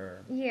submissive,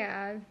 or?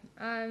 Yeah,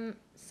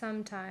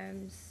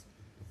 sometimes.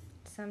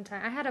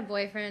 I had a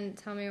boyfriend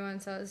tell me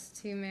once I was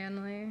too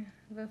manly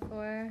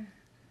before.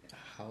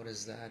 How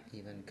does that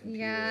even compute?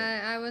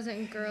 Yeah, I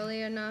wasn't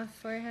girly enough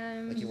for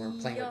him. Like you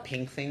weren't playing with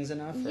pink things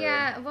enough? Or?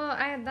 Yeah, well,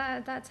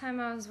 that time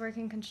I was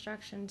working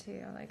construction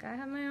too. Like, I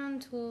have my own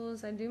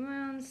tools. I do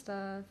my own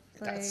stuff.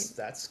 Like,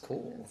 that's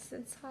cool.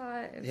 It's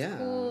hot. It's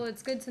cool.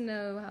 It's good to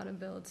know how to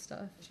build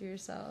stuff to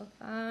yourself.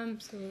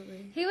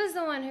 Absolutely. He was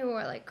the one who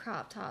wore like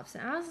crop tops,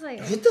 and I was like,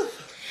 What the?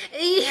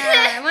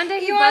 Yeah. One day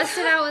he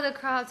busted out with a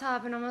crop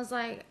top, and I was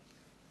like,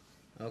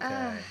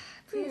 okay.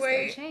 Please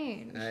don't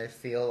change. I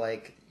feel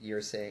like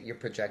you're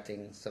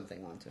projecting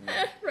something onto me.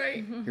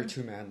 Right. You're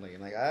too manly.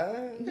 I'm like,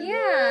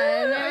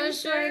 Yeah, and I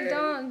was like,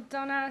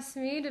 don't ask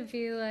me to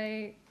be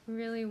like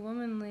really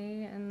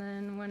womanly, and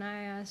then when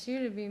I ask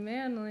you to be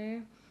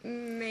manly.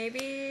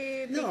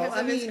 Maybe because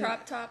of his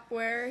crop top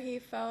wear, he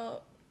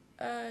felt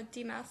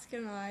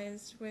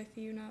demasculinized with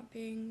you not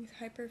being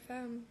hyper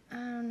femme. I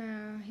don't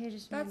know. He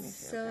just made me feel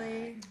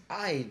silly.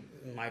 bad.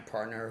 My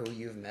partner who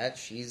you've met,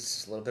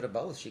 she's a little bit of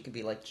both. She can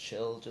be like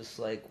chill, just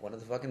like one of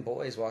the fucking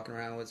boys walking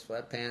around with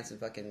sweatpants and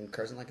fucking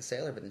cursing like a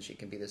sailor, but then she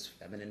can be this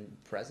feminine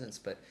presence,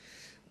 but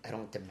I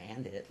don't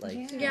demand it.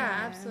 Like,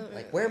 yeah, absolutely.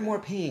 Like, wear more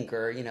pink,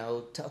 or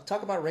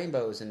talk about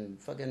rainbows and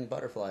fucking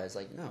butterflies.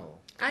 Like, no.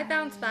 I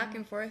bounce back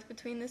and forth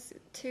between the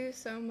two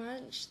so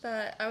much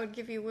that I would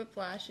give you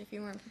whiplash if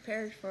you weren't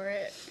prepared for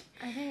it.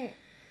 I think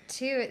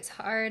too, it's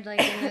hard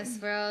like in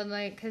this world,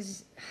 like,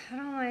 because I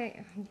don't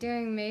like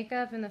doing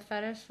makeup in the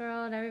fetish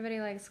world. Everybody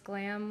likes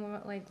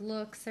glam like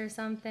looks or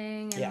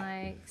something, and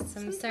like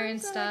some certain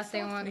stuff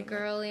they want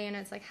girly, and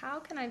it's like, how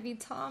can I be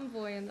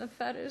tomboy in the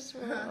fetish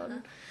world?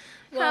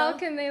 How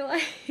can they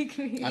like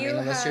me? I mean,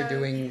 unless you're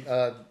doing,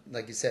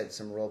 like you said,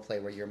 some role play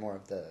where you're more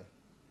of the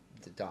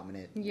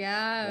dominant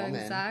woman.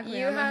 Exactly.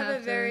 You have a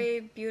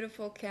very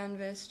beautiful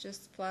canvas,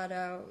 just flat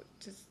out.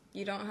 Just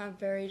you don't have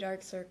very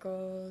dark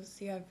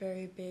circles. You have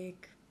very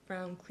big,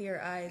 brown,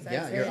 clear eyes.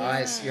 Yeah, your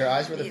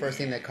eyes were the first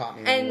thing that caught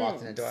me when you walked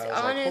in the door. I was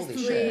honestly, like,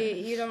 holy shit.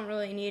 You don't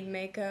really need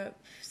makeup.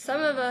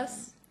 Some of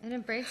us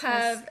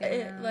have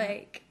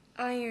like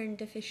iron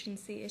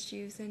deficiency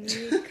issues and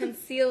need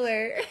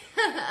concealer.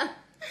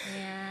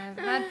 Yeah, I've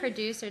had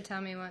producer tell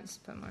me once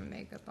to put more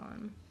makeup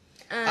on.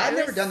 I've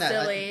never done that.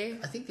 Silly.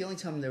 I think the only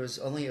time there was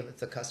only if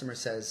the customer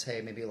says,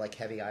 hey, maybe like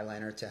heavy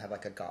eyeliner to have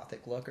like a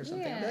gothic look or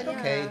something. I'm like,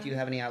 okay, do you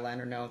have any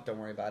eyeliner? No, don't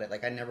worry about it.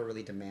 Like, I never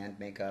really demand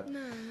makeup.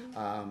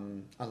 No.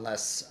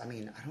 Unless, I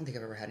mean, I don't think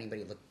I've ever had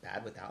anybody look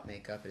bad without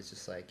makeup. It's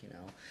just like,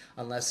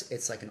 unless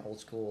it's like an old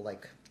school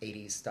like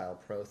 80s style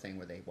pro thing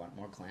where they want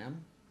more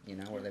glam.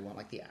 Where they want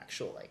like the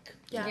actual like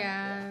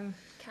and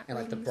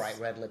like the bright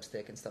red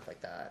lipstick and stuff like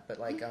that.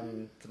 But like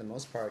for the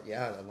most part,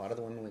 a lot of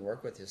the women we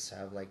work with just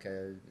have like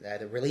they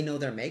either really know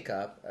their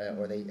makeup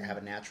or they have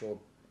a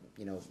natural,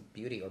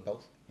 beauty, or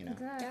both.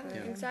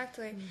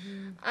 Exactly.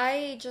 Mm-hmm.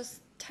 I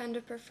just tend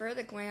to prefer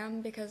the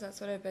glam because that's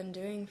what I've been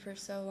doing for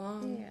so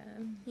long.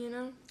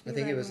 Yeah. I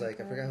think it was like,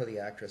 I forgot who the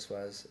actress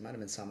was. It might have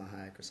been Salma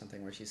Hayek or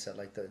something, where she said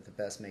like the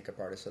best makeup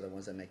artists are the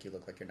ones that make you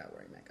look like you're not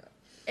wearing makeup.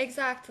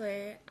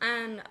 Exactly.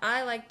 And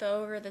I like the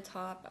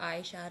over-the-top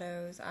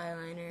eyeshadows,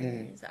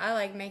 eyeliners. I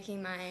like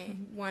making my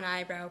one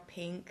eyebrow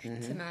pink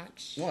to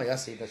match. Well,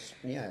 that's,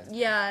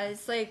 Yeah,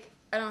 it's like,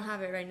 I don't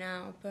have it right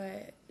now,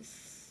 but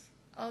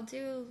I'll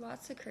do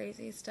lots of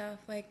crazy stuff,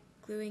 like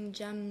gluing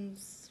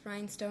gems,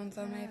 rhinestones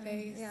on my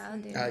face. Yeah, I'll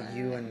do that.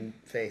 You and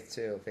Faith,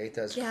 too. Faith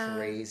does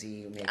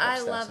crazy makeup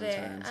stuff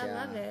sometimes. I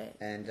love it.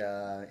 And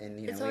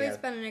it's always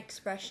been an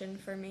expression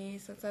for me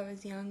since I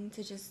was young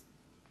to just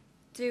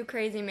do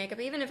crazy makeup,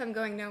 even if I'm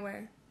going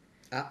nowhere.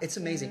 It's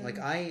amazing. Like,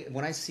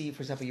 when I see,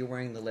 for example, you're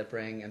wearing the lip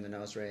ring and the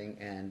nose ring,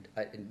 and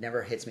it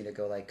never hits me to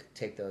go, like,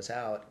 take those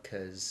out,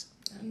 because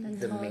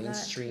the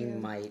mainstream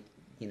might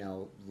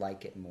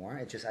like it more.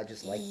 I just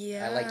like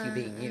I like you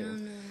being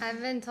you. I've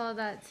been told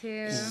that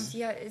too.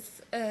 Yeah,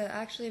 it's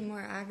actually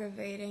more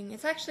aggravating.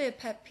 It's actually a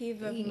pet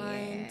peeve of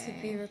mine to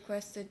be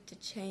requested to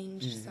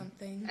change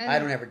something. I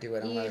don't ever do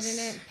it You unless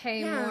didn't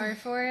pay more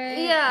for it.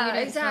 Yeah, you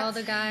didn't exactly. tell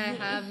the guy I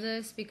have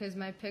this because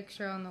my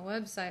picture on the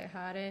website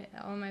had it.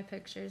 All my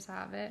pictures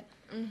have it.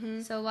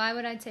 So why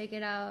would I take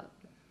it out?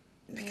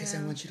 because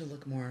I want you to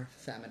look more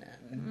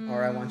feminine,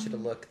 or I want you to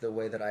look the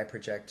way that I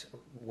project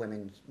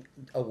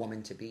a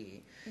woman to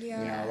be.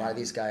 Yeah. A lot of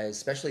these guys,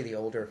 especially the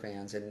older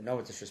fans, and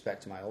no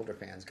disrespect to my older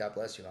fans, God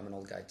bless you, I'm an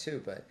old guy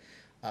too, but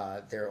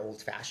they're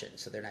old-fashioned,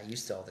 so they're not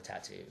used to all the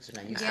tattoos.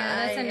 They're not used to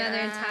That's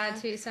another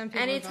tattoo. Some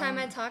people Anytime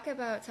don't. I talk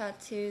about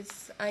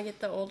tattoos, I get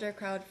the older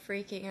crowd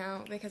freaking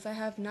out because I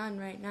have none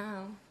right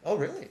now. Oh,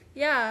 really?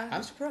 Yeah.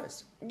 I'm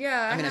surprised.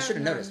 Yeah. I mean, I should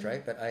have none. noticed,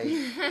 right? But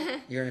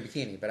you're in a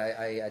bikini, but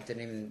I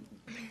didn't even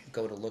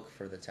go to look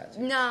for the tattoos.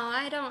 No,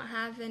 I don't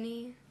have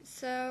any.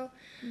 So,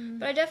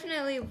 but I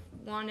definitely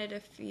wanted a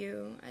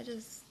few. I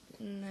just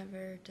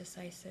never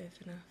decisive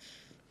enough.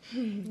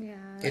 Yeah.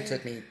 It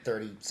took me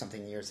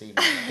 30-something years to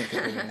even think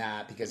of doing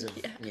that because of,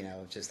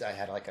 just I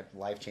had like a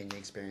life-changing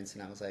experience,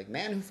 and I was like,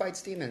 man who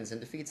fights demons and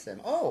defeats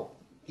them. Oh,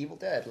 Evil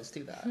Dead, let's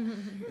do that.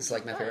 It's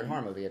like my favorite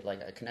horror movie.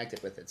 I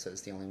connected with it, so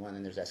it's the only one,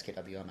 and there's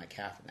SKW on my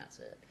calf, and that's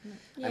it.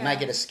 Yeah. I might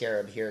get a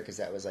scarab here because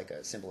that was like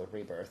a symbol of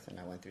rebirth,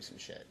 and I went through some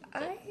shit.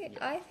 But,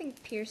 I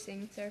think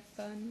piercings are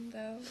fun,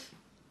 though.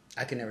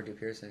 I can never do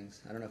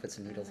piercings. I don't know if it's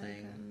a needle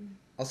thing.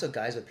 Also,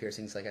 guys with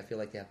piercings, I feel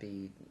like they have to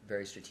be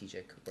very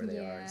strategic where they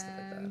are and stuff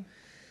like that.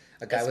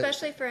 A guy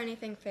Especially for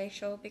anything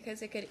facial,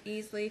 because it could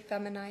easily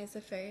feminize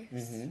a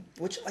face.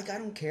 Which, I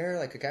don't care.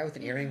 Like, a guy with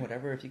an earring,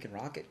 whatever, if you can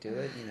rock it, do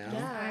it,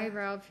 Yeah.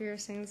 Eyebrow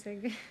piercings.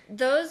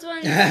 Those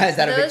ones... Is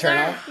that a big those are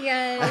turnoff?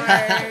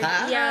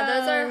 hard. Yeah,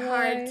 those are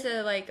hard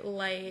to,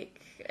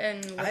 like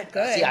and look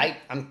good. See,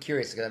 I'm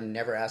curious, because I've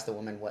never asked a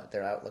woman what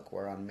their outlook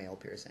were on male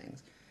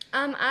piercings.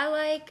 I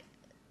like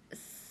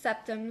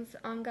septums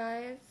on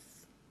guys.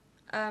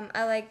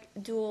 I like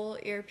dual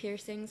ear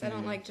piercings. I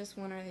don't like just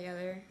one or the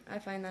other. I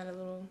find that a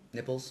little...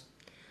 Nipples?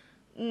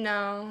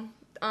 No.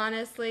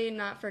 Honestly,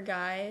 not for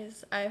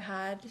guys. I've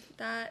had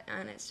that,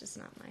 and it's just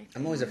not my...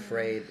 I'm always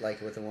afraid,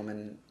 like, with a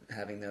woman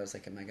having those,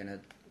 like, am I going to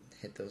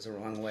hit those the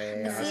wrong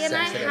way? How See, and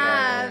I sensitive are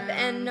have, they?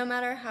 and no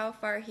matter how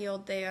far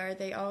healed they are,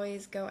 they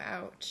always go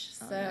ouch.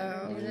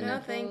 So,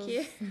 no, thank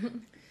you.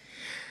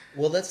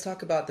 Well, let's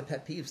talk about the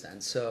pet peeves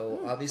then. So,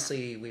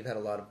 obviously, we've had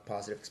a lot of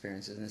positive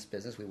experiences in this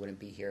business. We wouldn't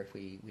be here if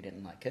we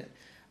didn't like it.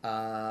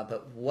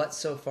 But what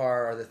so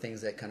far are the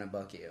things that kind of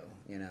bug you?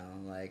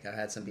 Like, I've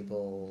had some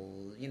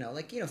people,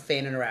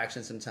 fan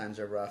interactions sometimes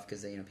are rough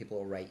because, people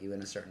will write you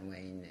in a certain way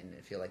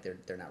and feel like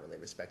they're not really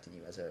respecting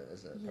you as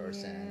a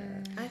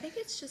person. I think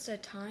it's just a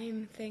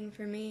time thing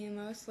for me,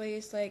 mostly.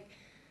 It's like,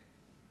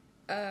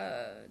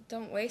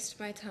 don't waste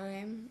my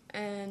time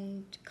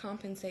and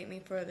compensate me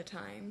for the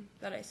time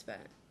that I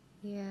spent.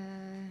 Yeah.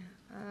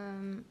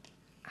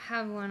 I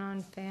have one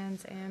on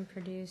fans and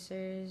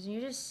producers.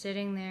 You're just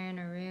sitting there in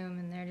a room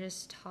and they're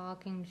just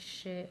talking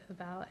shit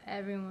about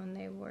everyone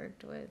they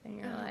worked with. And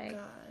you're like,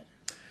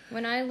 God.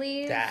 When I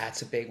leave...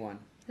 That's a big one.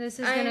 This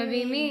is going to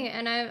be me.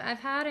 And I've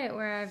had it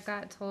where I've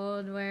got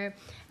told where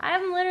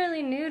I'm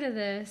literally new to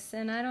this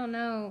and I don't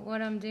know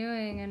what I'm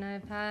doing. And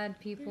I've had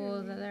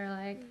people that they're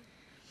like,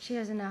 she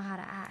doesn't know how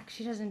to act.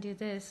 She doesn't do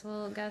this.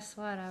 Well, guess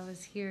what? I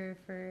was here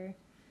for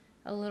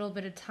a little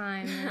bit of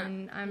time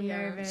and I'm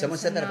nervous. Someone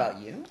said that about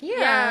you?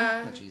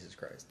 Yeah. Oh, Jesus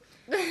Christ.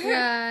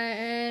 Yeah,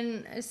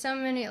 and so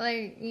many,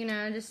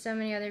 just so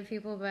many other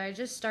people, but I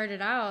just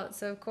started out,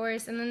 so of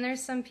course, and then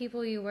there's some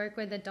people you work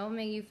with that don't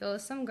make you feel,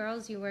 some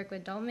girls you work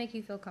with don't make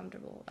you feel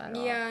comfortable at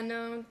all. Yeah,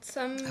 no,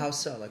 some... How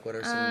so? Like, what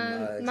are some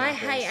examples? My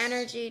high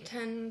energy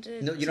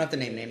tended... No, you don't have to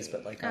name names,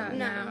 but like,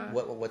 no.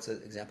 What's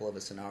an example of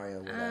a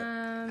scenario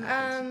where that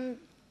happens?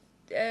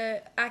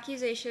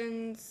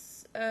 Accusations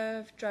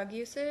of drug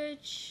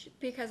usage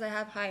because I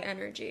have high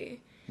energy.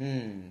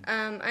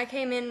 I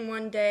came in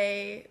one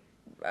day,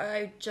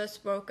 I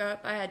just woke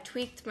up, I had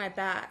tweaked my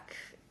back,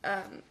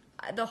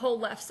 the whole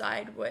left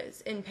side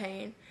was in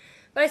pain,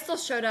 but I still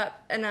showed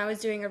up and I was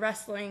doing a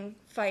wrestling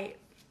fight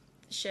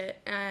shit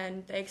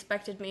and they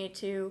expected me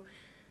to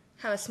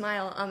have a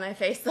smile on my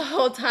face the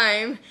whole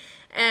time.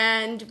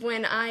 And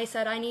when I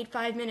said I need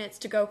 5 minutes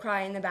to go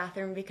cry in the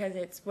bathroom because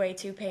it's way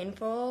too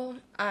painful,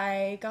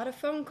 I got a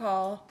phone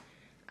call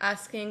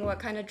asking what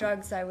kind of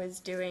drugs I was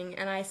doing.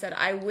 And I said,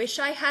 I wish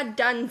I had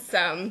done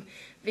some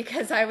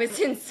because I was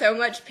in so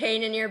much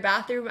pain in your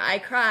bathroom. I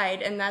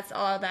cried, and that's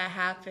all that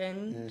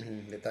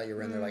happened. They thought you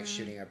were in there like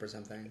shooting up or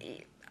something?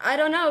 I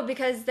don't know,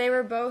 because they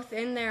were both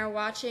in there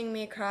watching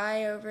me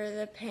cry over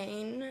the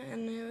pain,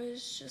 and it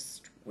was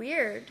just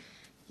weird.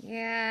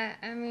 Yeah,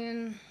 I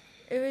mean...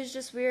 It was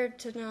just weird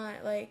to not,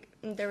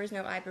 there was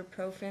no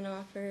ibuprofen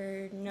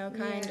offered, no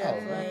kind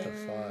of, what the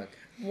fuck?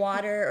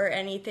 water or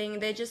anything.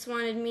 They just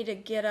wanted me to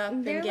get up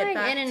and They're get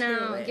back in and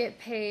to out, it. get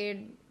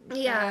paid.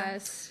 Yeah.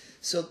 Yes.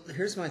 So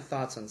here's my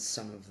thoughts on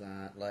some of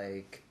that.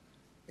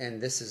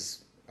 And this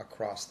is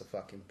across the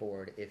fucking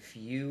board. If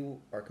you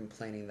are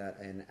complaining that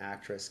an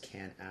actress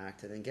can't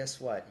act, then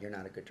guess what? You're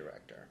not a good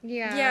director.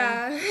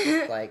 Yeah.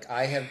 Like,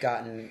 I have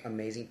gotten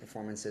amazing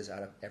performances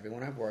out of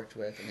everyone I've worked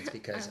with, and it's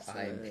because I'm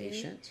Absolutely.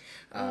 patient.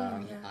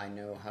 Yeah. I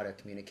know how to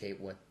communicate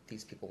what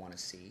these people want to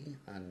see,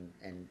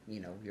 and you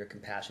know, you're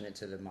compassionate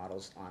to the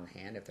models on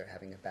hand. If they're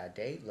having a bad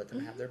day, let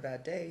them have their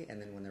bad day, and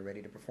then when they're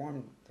ready to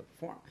perform, they'll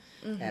perform.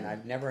 And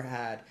I've never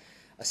had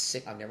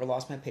I've never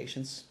lost my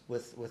patience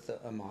with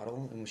a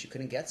model, and when she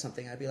couldn't get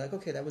something, I'd be like,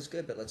 okay, that was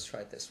good, but let's try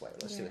it this way.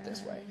 Let's do it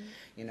this way,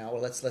 you know, or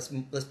let's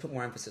put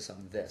more emphasis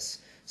on this.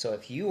 So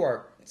if you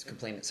are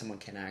complaining that someone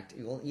can act,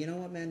 well, you know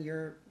what, man,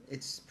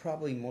 it's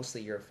probably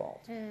mostly your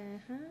fault.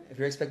 If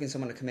you're expecting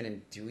someone to come in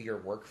and do your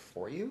work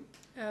for you.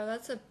 Oh,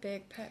 that's a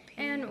big pet peeve.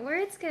 And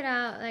words get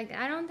out. Like,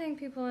 I don't think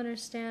people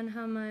understand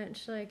how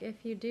much, like,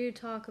 if you do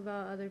talk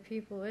about other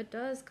people, it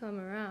does come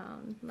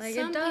around. Like,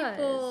 Some it does.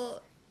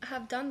 people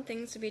have done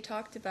things to be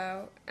talked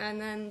about, and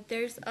then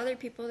there's other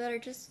people that are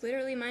just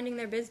literally minding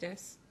their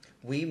business.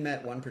 We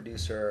met one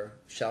producer,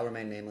 shall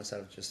remain nameless out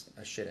of just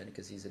a shit-in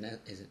because he's a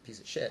piece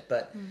of shit,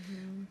 but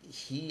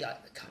he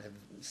kind of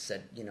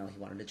said, you know, he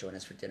wanted to join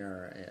us for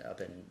dinner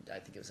up in, I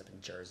think it was up in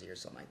Jersey or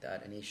something like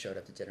that, and he showed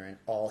up to dinner, and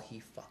all he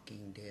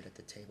fucking did at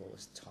the table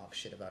was talk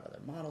shit about other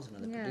models and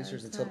other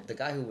producers, until the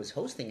guy who was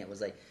hosting it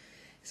was like,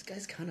 this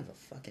guy's kind of a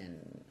fucking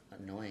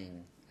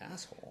annoying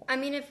asshole. I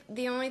mean, if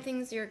the only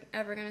things you're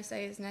ever going to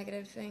say is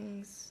negative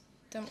things,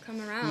 don't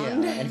come around. Yeah,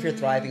 and if you're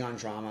thriving on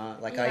drama,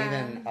 like I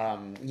Yeah.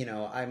 even, you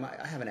know, I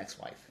have an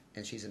ex-wife,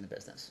 and she's in the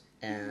business.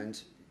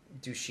 And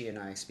do she and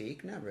I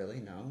speak? Not really,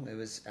 no. It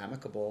was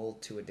amicable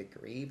to a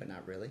degree, but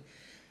not really.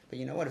 But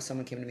you know what? If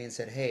someone came to me and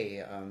said,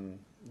 hey,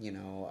 you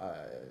know,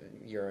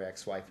 your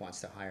ex-wife wants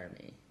to hire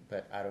me,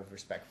 but out of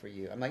respect for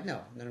you, I'm like,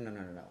 no. She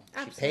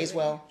Absolutely. pays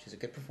well. She's a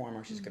good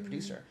performer. She's a good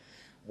producer.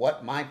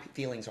 What my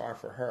feelings are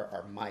for her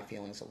are my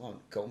feelings alone.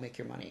 Go make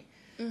your money.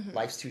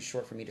 Life's too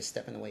short for me to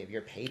step in the way of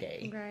your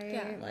payday. Right.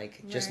 Yeah.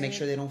 Like, just make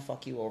sure they don't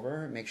fuck you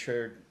over. Make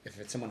sure if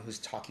it's someone who's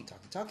talky,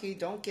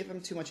 don't give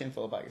them too much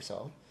info about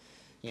yourself,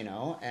 you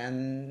know.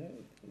 And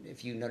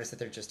if you notice that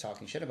they're just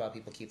talking shit about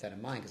people, keep that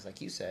in mind because, like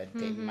you said,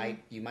 you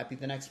might be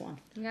the next one.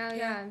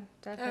 Yeah,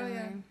 definitely. Oh,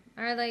 yeah.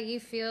 Or like you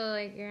feel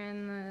like you're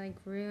in the like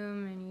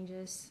room and you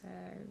just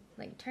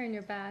like turn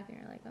your back and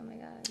you're like, oh my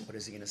god. What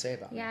is he gonna say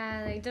about me?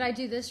 Yeah, like did I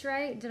do this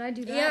right? Did I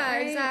do that Yeah,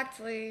 right?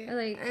 exactly. Or,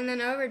 like, and then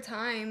over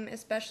time,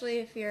 especially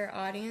if your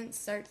audience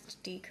starts to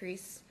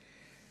decrease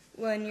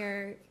when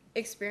you're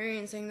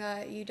experiencing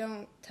that, you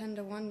don't tend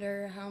to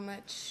wonder how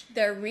much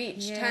their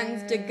reach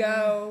tends to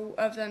go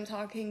of them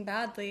talking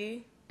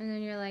badly. And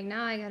then you're like,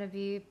 now I gotta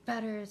be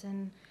better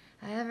than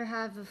I ever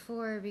have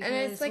before because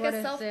And it's like what a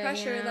if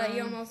self-pressure that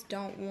you almost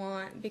don't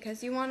want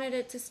because you wanted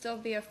it to still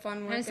be a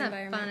fun work and it's not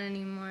environment. fun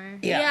anymore.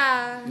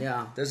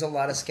 Yeah, there's a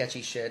lot of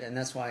sketchy shit, and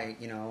that's why,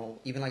 you know,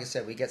 even like I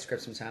said, we get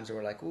scripts sometimes where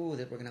we're like, ooh,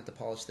 we're gonna have to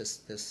polish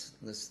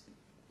this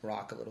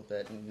rock a little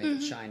bit and make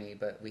it shiny,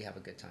 but we have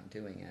a good time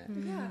doing it.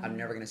 Yeah. I'm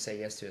never gonna say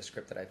yes to a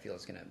script that I feel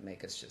is gonna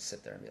make us just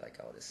sit there and be like,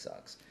 oh, this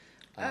sucks.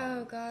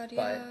 Oh God,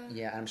 yeah. But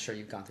yeah, I'm sure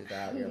you've gone through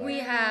that. You're We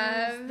like,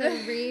 have The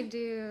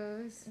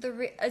redos.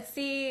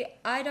 see,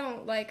 I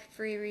don't like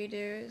free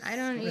redos. I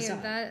don't What is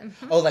eat that.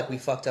 oh, like we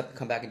fucked up and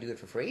come back and do it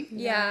for free?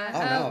 Yeah.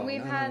 Oh, no,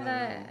 we've no, had no,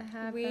 that no.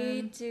 happen.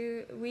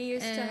 We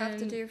used to have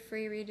to And- do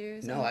free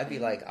redos. No, I'd be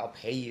like, I'll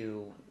pay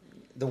you.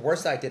 The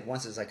worst I did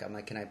once is like, I'm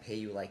like, can I pay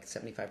you like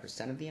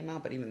 75% of the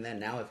amount? But even then,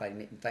 now if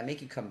I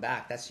make you come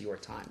back, that's your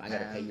time. I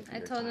gotta pay you for I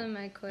your told time. him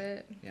I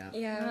quit. Yeah.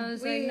 Yeah, I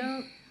was we, like,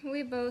 nope.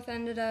 we both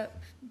ended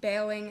up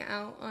bailing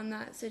out on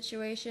that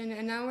situation,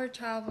 and now we're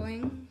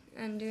traveling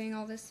and doing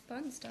all this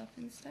fun stuff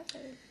instead.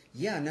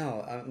 Yeah,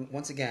 no.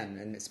 Once again,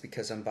 and it's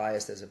because I'm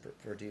biased as a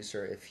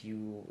producer. If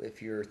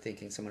you're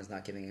thinking someone's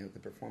not giving you a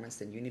good performance,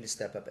 then you need to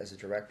step up as a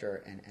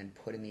director and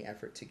put in the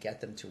effort to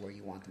get them to where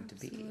you want them to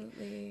be.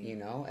 Absolutely. You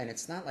know, and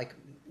it's not like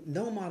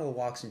no model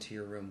walks into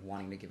your room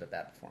wanting to give a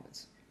bad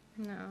performance.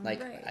 No.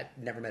 Like Right. I've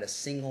never met a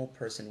single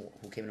person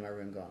who came into my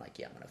room going like,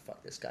 yeah, I'm gonna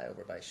fuck this guy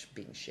over by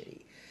being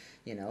shitty.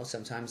 You know,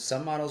 sometimes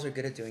some models are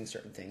good at doing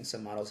certain things.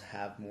 Some models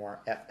have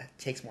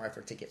takes more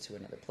effort to get to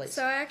another place.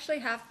 So I actually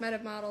have met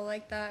a model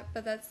like that,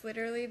 but that's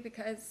literally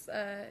because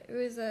it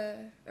was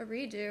a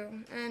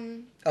redo,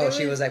 and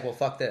she was like, well,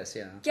 fuck this,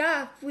 yeah.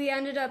 yeah, we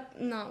ended up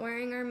not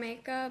wearing our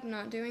makeup,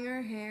 not doing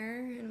our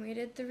hair, and we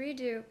did the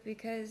redo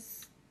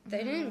because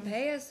they didn't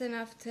pay us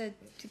enough to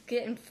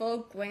get in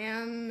full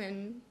glam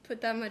and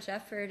put that much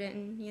effort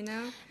in, you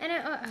know?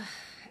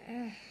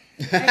 And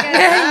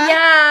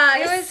Yeah,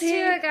 it was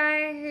to a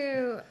guy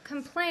who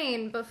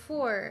complained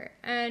before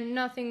and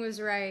nothing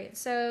was right.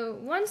 So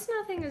once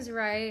nothing is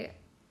right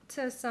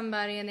to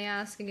somebody and they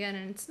ask again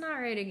and it's not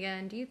right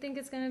again, do you think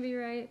it's going to be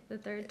right the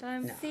third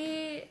time? No.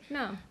 See,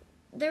 No.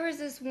 there was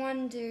this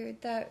one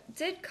dude that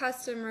did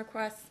custom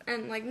requests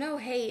and like no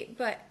hate,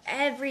 but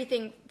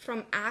everything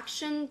from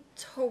action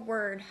to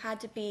word had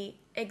to be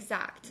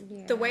exact.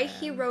 The way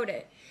he wrote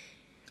it.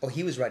 Oh,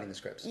 he was writing the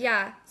scripts.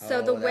 Yeah. So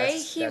Oh, the way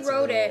that's he a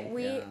wrote it,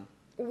 little- yeah.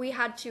 we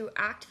had to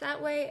act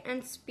that way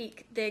and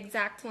speak the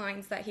exact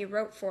lines that he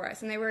wrote for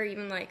us. And they were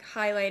even, like,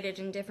 highlighted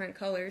in different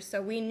colors,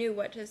 so we knew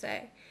what to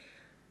say.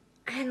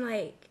 And,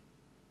 like,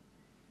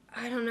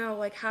 I don't know,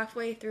 like,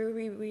 halfway through,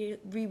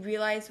 we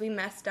realized we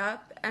messed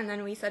up, and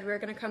then we said we were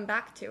going to come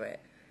back to it.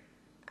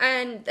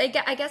 And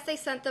I guess they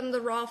sent them the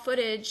raw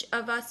footage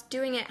of us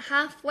doing it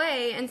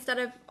halfway instead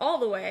of all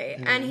the way.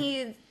 Mm-hmm. And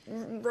he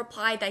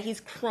replied that he's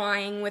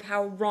crying with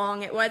how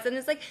wrong it was. And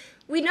it's like,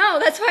 we know,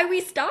 that's why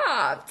we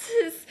stopped.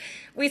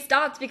 We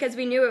stopped because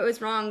we knew it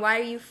was wrong. Why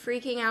are you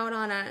freaking out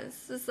on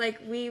us? It's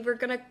like, we were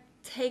going to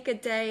take a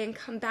day and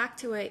come back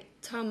to it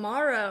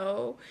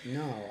tomorrow.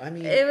 No, I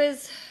mean... It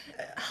was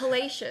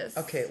hellacious.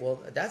 Okay,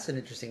 well, that's an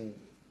interesting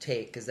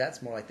take, because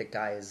that's more like the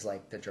guy is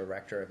like the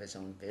director of his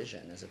own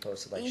vision as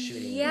opposed to like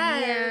shooting.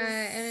 Yes.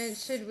 Yeah, and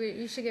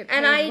you should get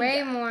paid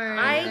way more.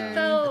 I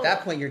felt at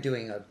that point you're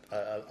doing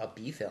a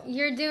B film.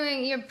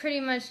 You're pretty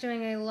much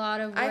doing a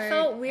lot of work. I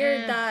felt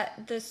weird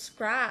that the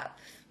scrap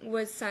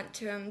was sent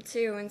to him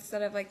too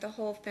instead of like the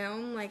whole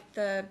film, like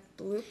the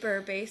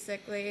blooper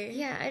basically.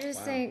 Yeah, I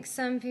just think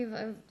some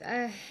people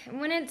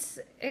when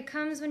it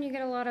comes when you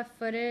get a lot of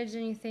footage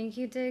and you think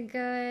you did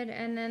good,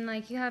 and then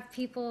like you have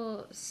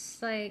people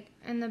like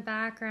in the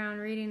background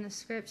reading the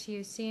scripts,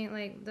 you seeing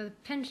like the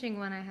pinching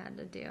one I had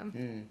to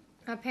do.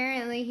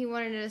 Apparently he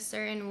wanted it a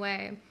certain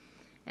way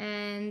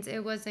and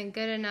it wasn't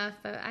good enough,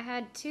 but I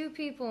had two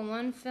people,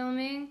 one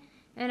filming,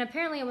 and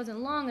apparently it wasn't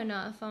long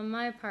enough on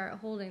my part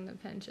holding the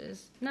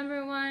pinches.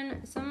 Number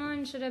one,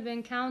 someone should have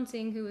been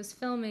counting who was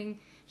filming.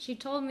 She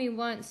told me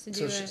once to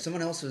do it. So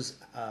someone else was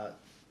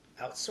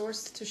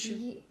outsourced to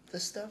shoot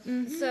this stuff?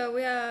 Mm-hmm. So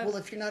well,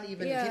 if you're not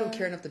even, if you don't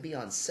care enough to be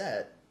on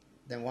set,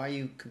 then why are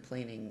you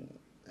complaining?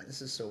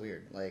 This is so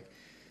weird. Like,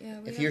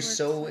 if you're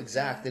so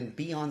exact, then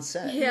be on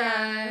set.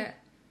 Yeah.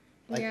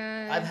 Like,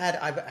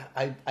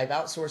 I've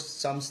outsourced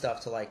some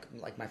stuff to like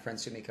my friend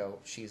Sumiko.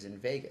 She's in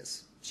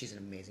Vegas. She's an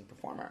amazing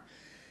performer.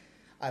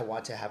 I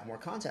want to have more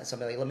content. So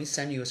I'm like, let me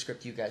send you a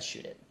script. You guys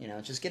shoot it. You know,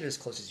 just get it as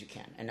close as you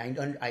can. And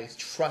I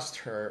trust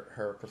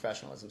her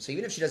professionalism. So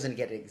even if she doesn't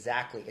get it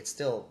exactly, it's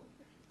still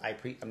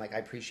I'm like, I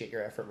appreciate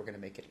your effort. We're gonna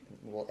make it.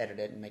 We'll edit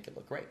it and make it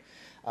look great.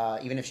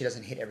 Even if she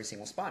doesn't hit every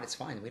single spot, it's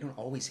fine. We don't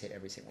always hit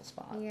every single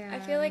spot. Yeah. I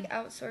feel like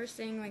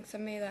outsourcing like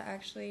somebody that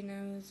actually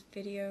knows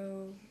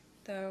video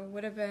though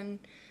would have been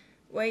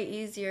way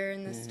easier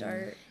in the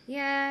start.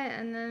 Yeah,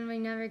 and then we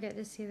never get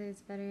to see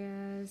these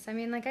videos. I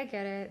mean, like, I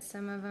get it.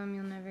 Some of them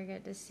you'll never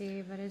get to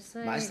see, but it's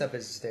like... My stuff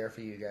is there for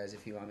you guys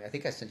if you want me. I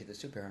think I sent you the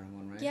superhero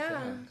one, right?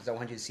 Yeah. Because I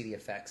wanted you to see the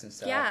effects and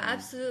stuff. Yeah,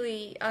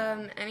 absolutely.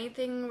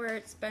 Anything where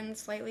it's been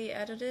slightly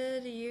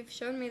edited, you've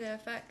shown me the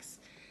effects.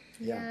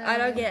 Yeah. I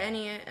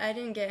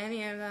didn't get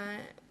any of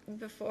that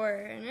before,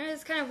 and it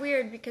was kind of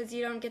weird because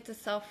you don't get to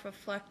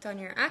self-reflect on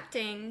your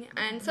acting,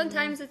 and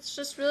sometimes it's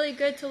just really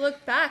good to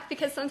look back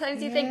because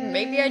sometimes you think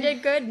maybe I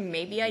did good,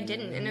 maybe I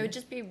didn't, and it would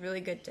just be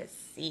really good to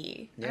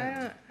see.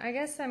 Yeah. I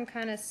guess I'm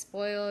kind of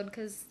spoiled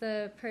because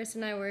the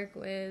person I work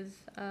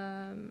with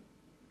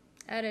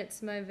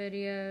edits my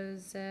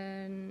videos,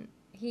 and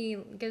he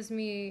gives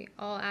me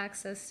all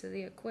access to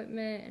the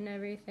equipment and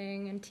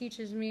everything and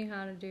teaches me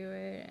how to do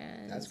it.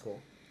 And that's cool.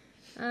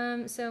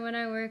 So when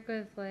I work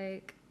with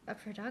like a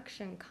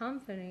production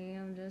company,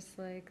 I'm just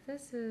like,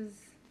 this is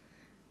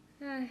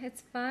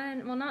it's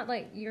fun. Well, not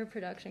like your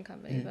production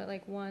company, but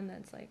like one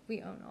that's like,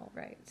 we own all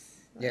rights.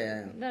 Like,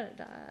 I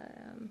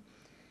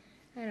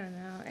don't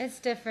know, it's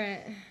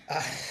different.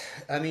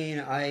 I mean,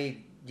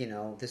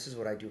 this is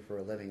what I do for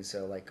a living,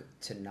 so like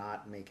to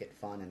not make it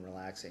fun and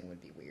relaxing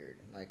would be weird.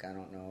 Like, I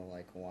don't know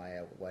like why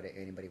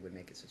anybody would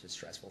make it such a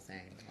stressful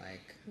thing.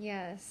 Like,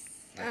 yes.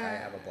 Like, I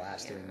have a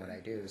blast doing what I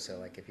do. So,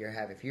 like, if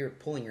you're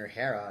pulling your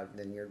hair out,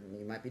 then you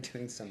might be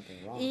doing something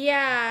wrong.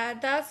 Yeah,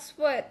 that's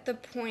what the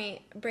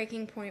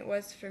breaking point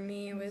was for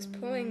me. It was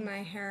pulling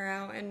my hair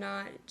out and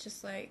not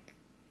just, like,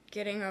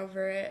 getting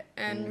over it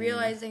and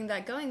realizing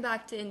that going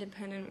back to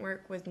independent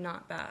work was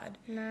not bad.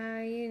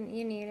 No,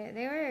 you need it.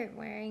 They were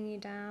wearing you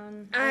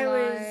down.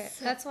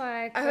 That's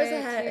why I quit. I was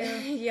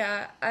ahead.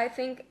 Yeah, I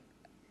think,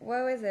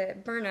 what was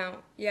it? Burnout.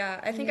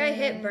 Yeah, I think I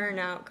hit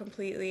burnout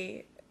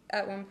completely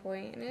at one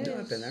point.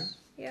 I've been there.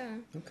 Yeah.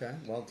 Okay.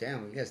 Well,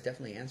 damn, you guys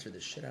definitely answered the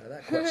shit out of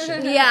that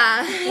question.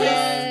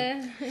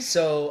 Yeah.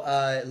 So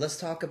let's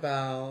talk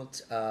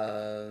about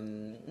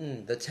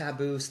the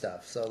taboo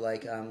stuff. So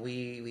like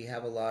we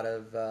have a lot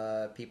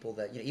of people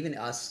that, even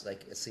us,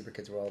 like Sleeper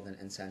Kids World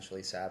and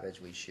Sensually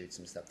Savage, we shoot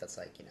some stuff that's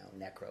like,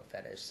 necro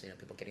fetish,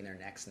 people getting their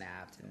necks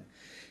snapped,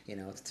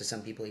 and to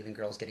some people even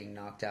girls getting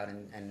knocked out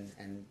and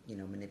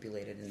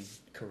manipulated and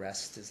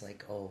caressed is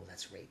like, oh,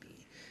 that's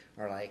rapey.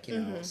 Or like,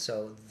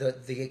 so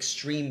the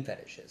extreme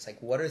fetishes, like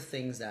what are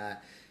things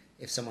that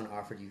if someone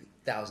offered you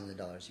thousands of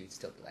dollars, you'd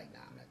still be like,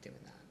 nah, I'm not doing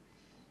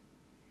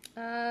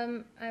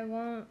that? I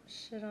won't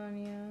shit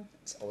on you.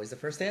 It's always the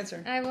first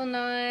answer. I will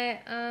not.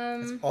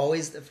 It's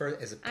always the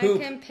first. Is a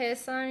poop. I can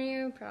piss on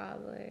you,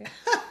 probably.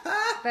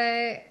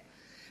 But...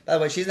 By the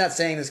way, she's not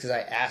saying this because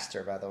I asked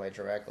her, by the way,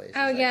 directly. She's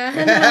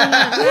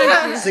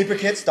yeah. No. Sleeper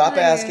Kids, stop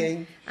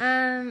asking.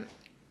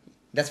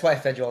 That's why I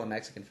fed you all the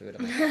Mexican food.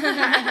 I'm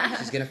like,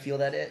 she's gonna feel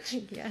that itch.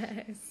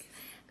 Yes.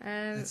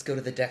 Let's go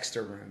to the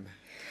Dexter room.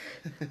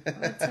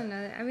 What's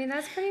another? I mean,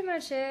 that's pretty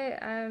much it.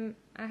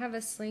 I have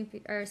a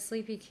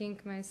sleepy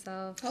kink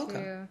myself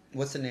too.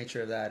 What's the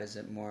nature of that? Is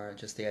it more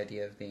just the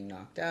idea of being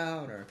knocked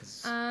out, or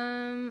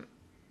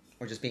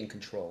or just being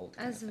controlled?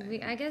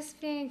 I guess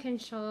being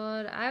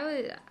controlled.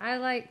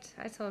 I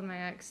told my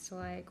ex to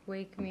like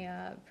wake me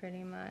up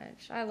pretty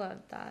much. I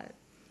loved that.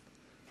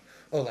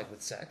 Oh, like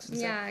with sex?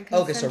 Yeah.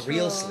 Okay, so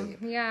real sleep.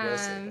 Yeah. Real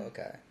sleep.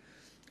 Okay.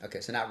 Okay,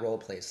 so not role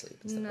play sleep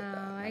and stuff like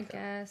that. No, Okay. I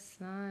guess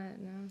not.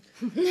 No.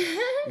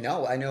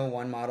 No, I know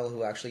one model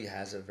who actually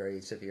has a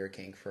very severe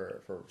kink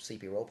for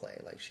sleepy role play.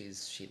 Like she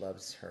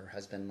loves her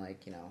husband,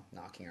 like, you know,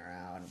 knocking her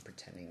out and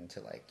pretending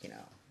to, like, you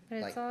know. But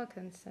it's like, all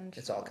consensual.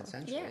 It's all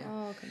consensual. Yeah.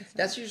 All consensual.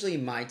 That's usually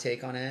my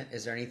take on it.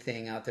 Is there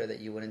anything out there that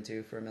you wouldn't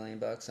do for $1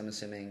 million? I'm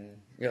assuming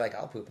you're like,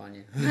 I'll poop on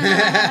you.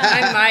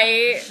 I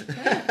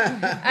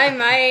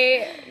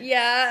might.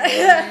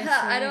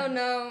 Yeah. I don't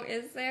know.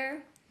 Is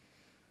there?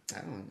 I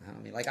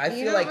don't mean, like, I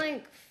You feel don't like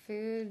like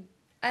food.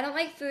 I don't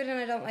like food and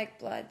I don't like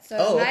blood.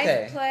 So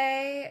okay. knife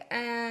play,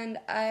 and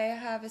I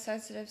have a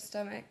sensitive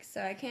stomach,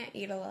 so I can't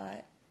eat a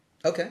lot.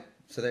 okay.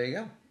 So there you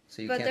go.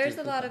 So you But can't there's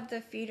do a poop lot on. of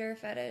the feeder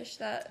fetish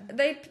that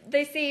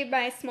they see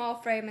my small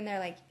frame and they're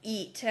like,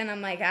 eat, and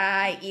I'm like,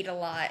 I eat a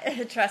lot.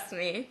 Trust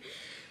me.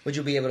 Would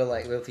you be able to,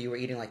 like, if you were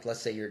eating, like, let's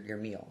say your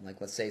meal,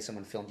 like, let's say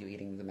someone filmed you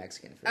eating the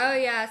Mexican food. Oh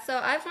yeah, so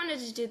I've wanted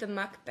to do the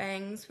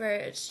mukbangs where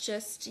it's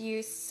just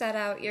you set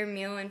out your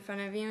meal in front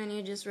of you and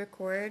you just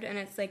record, and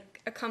it's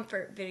like a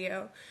comfort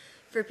video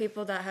for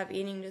people that have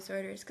eating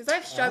disorders. Because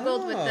I've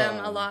struggled with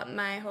them a lot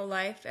my whole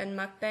life, and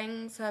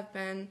mukbangs have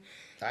been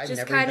I just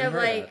never kind even of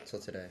heard like that till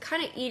today.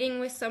 kind of eating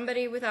with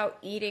somebody without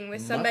eating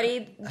with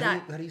somebody. How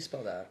do you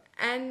spell that?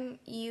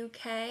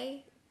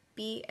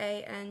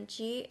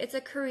 MUKBANG. It's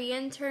a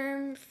Korean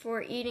term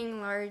for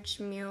eating large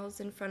meals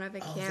in front of a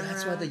camera.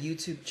 That's why the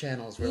YouTube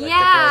channels were like, yeah,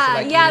 the girls were,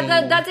 like,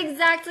 eating... that's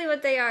exactly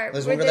what they are. There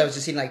was one girl that was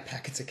just eating, like,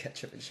 packets of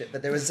ketchup and shit,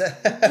 but there was...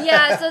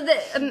 Yeah, so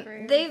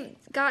they've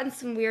gotten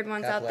some weird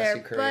ones God out bless there,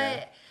 you, Korea.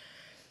 but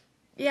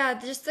yeah,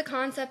 just the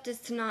concept is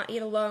to not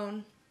eat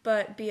alone,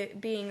 but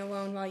being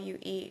alone while you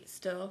eat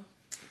still.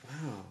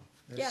 Wow.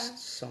 There's Yeah.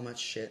 so much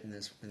shit in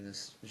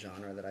this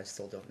genre that I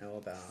still don't know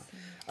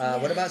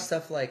about. What about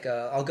stuff like,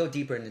 I'll go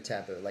deeper into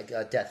taboo, like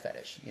death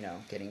fetish, you know,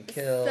 getting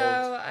killed,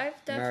 So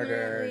I've definitely,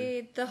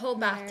 murdered. the whole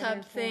bathtub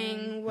Murder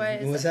thing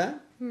What was that?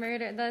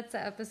 Murder. That's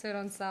the episode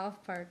on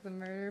South Park, the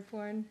murder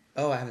porn.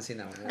 Oh, I haven't seen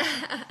that one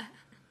yet.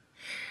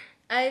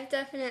 I've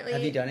definitely...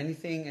 Have you done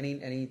anything,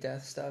 any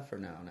death stuff, or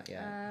no, not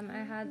yet?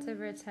 I had to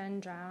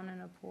pretend drown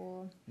in a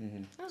pool.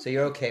 So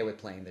you're okay with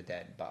playing the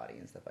dead body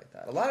and stuff like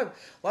that. A lot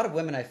of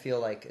women, I feel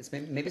like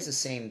maybe it's the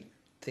same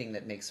thing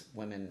that makes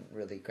women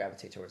really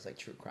gravitate towards, like,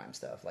 true crime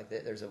stuff. Like,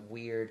 there's a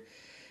weird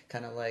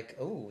kind of like,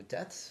 oh,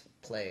 death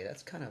play.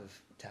 That's kind of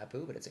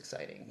taboo, but it's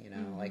exciting, you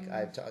know. Like,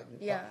 I've talked.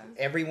 Yeah.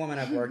 Every woman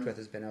I've worked with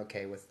has been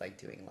okay with, like,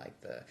 doing, like,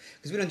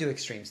 because we don't do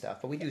extreme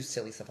stuff, but we do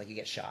silly stuff, like you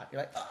get shot,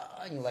 you're like,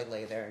 oh, and you, like,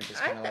 lay there and just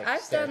kind of like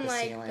I've stare done at the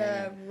like ceiling.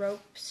 the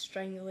rope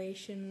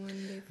strangulation one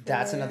before.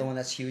 That's another one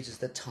that's huge, is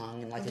the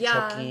tongue and, like, the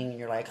Yeah. choking, and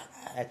you're like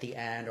at the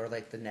end, or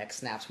like the neck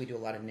snaps. We do a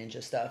lot of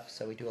ninja stuff,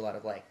 so we do a lot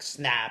of, like,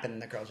 snap,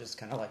 and the girl's just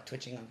kind of like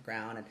twitching on the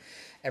ground, and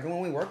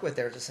everyone we work with,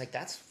 they're just like,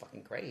 that's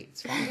fucking great,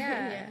 it's fun.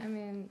 Yeah, I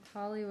mean,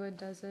 Hollywood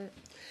does it.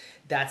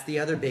 That's the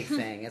other big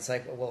thing. It's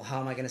like, well, how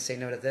am I going to say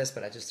no to this?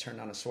 But I just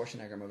turned on a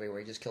Schwarzenegger movie where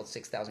he just killed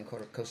 6,000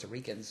 Costa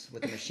Ricans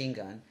with a machine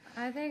gun.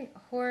 I think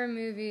horror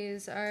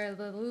movies are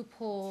the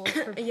loophole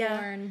for Yeah.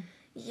 porn.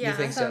 Yeah, You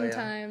think so, yeah?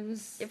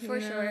 Sometimes. Yeah, for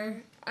you know?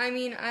 sure. I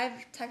mean, I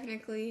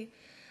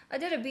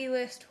did a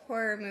B-list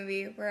horror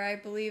movie where I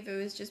believe it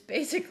was just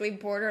basically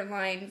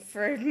borderline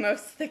for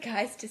most of the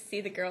guys to see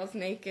the girls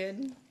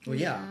naked. Well,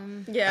 yeah.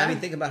 Yeah. I mean,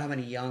 think about how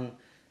many young,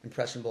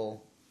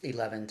 impressionable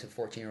 11 to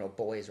 14-year-old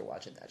boys are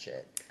watching that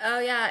shit. Oh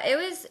yeah, it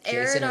was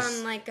aired Jason is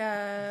on like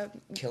a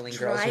Killing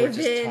girls who are just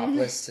drive-in.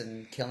 topless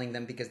and killing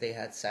them because they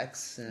had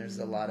sex. And there's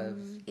a lot of...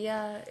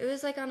 Yeah, it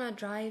was like on a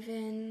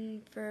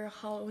drive-in for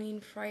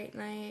Halloween Fright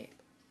Night.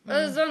 It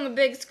was on the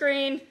big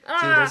screen. Dude,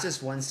 Ah! there's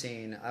this one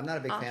scene. I'm not a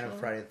big fan of Awful.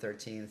 Friday the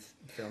 13th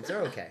films.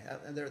 They're okay.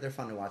 They're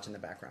fun to watch in the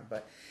background.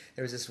 But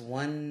there was this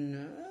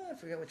one, I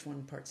forget which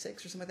one, part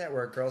 6 or something like that,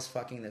 where a girl's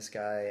fucking this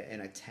guy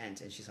in a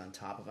tent, and she's on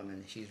top of him,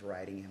 and she's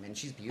riding him, and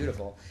she's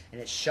beautiful, and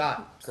it's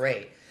shot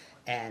great.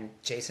 And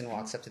Jason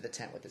walks up to the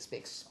tent with this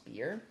big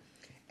spear,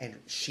 and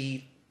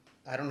she,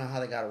 I don't know how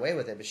they got away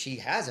with it, but she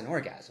has an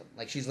orgasm.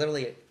 Like, she's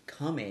literally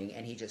coming,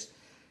 and he just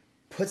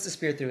puts the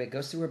spear through it,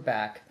 goes through her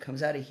back,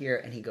 comes out of here,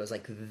 and he goes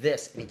like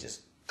this, and he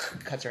just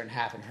cuts her in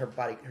half, and her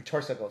body, her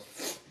torso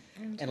goes,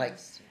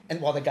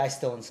 and while the guy's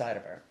still inside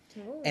of her.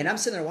 Ooh. And I'm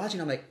sitting there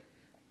watching, I'm like,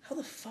 how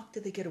the fuck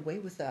did they get away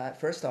with that?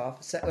 First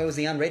off, it was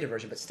the unrated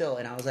version, but still,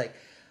 and I was like,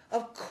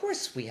 of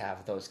course we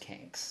have those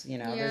kinks. You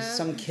know, there's Yeah.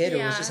 some kid who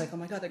was Yeah. just like, oh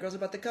my god, that girl's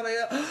about to come.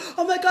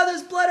 Oh my god,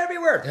 there's blood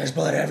everywhere. There's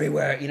blood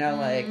everywhere. You know,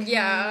 like,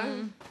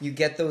 Yeah. you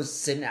get those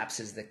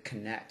synapses that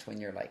connect when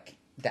you're like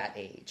that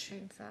age.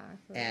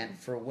 Exactly. And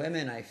for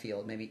women, I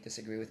feel, maybe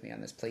disagree with me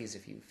on this, please,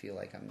 if you feel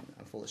like I'm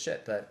full of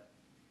shit, but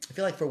I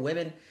feel like for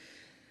women,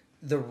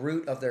 the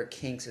root of their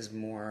kinks is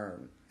more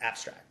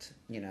abstract.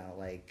 You know,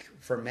 like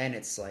for men,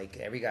 it's like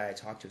every guy I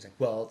talk to is like,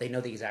 well, they know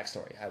the exact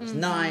story. I was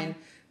 9,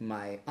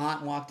 my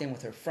aunt walked in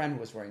with her friend who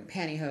was wearing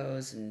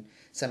pantyhose, and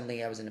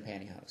suddenly I was in a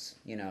pantyhose,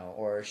 you know,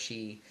 or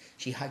she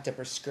hiked up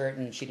her skirt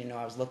and she didn't know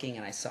I was looking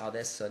and I saw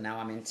this, so now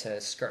I'm into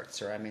skirts,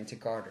 or I'm into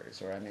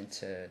garters, or I'm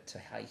into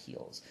high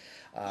heels.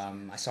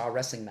 I saw a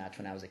wrestling match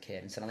when I was a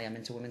kid and suddenly I'm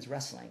into women's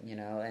wrestling, you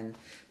know,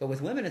 but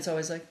with women it's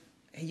always like,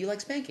 hey, you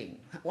like spanking.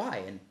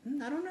 Why?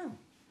 And I don't know.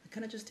 I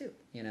kind of just do,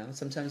 you know.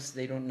 Sometimes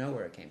they don't know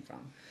where it came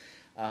from.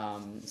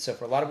 So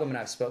for a lot of women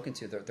I've spoken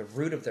to, the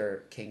root of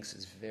their kinks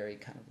is very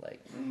kind of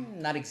like,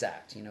 not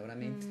exact, you know what I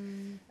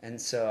mean? And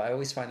so I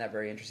always find that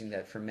very interesting,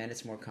 that for men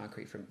it's more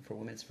concrete, for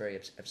women it's very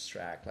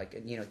abstract. Like,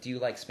 you know, do you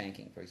like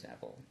spanking, for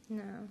example?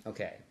 No.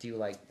 Okay. Do you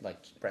like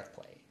breath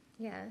play?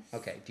 Yes.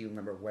 Okay. Do you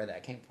remember where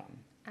that came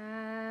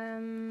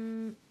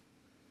from?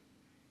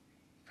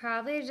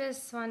 Probably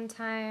just one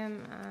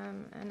time,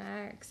 an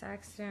ex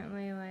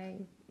accidentally,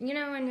 like, you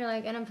know, when you're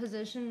like in a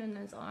position and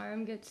his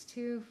arm gets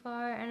too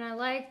far, and I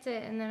liked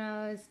it, and then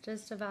I was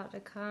just about to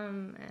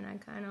come, and I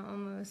kind of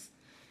almost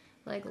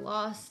like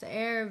lost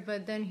air,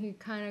 but then he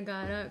kind of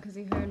got up because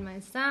he heard my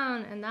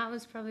sound, and that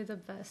was probably the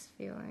best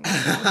feeling.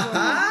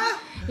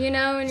 You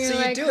know, when you're so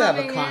you like do have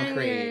a coming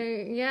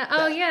concrete. in, yeah.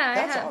 Oh yeah,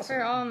 that's I have awesome.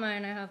 for all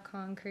mine. I have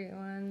concrete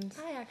ones.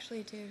 I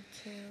actually do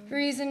too.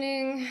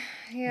 Reasoning,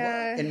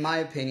 yeah. Well, in my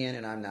opinion,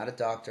 and I'm not a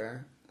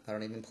doctor, I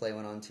don't even play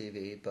one on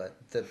TV, but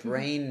the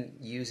brain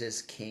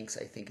uses kinks,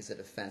 I think, as a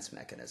defense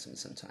mechanism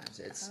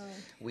sometimes.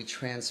 We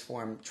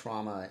transform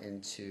trauma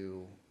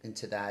into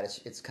that.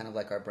 It's kind of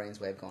like our brain's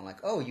way of going like,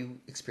 oh, you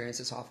experienced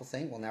this awful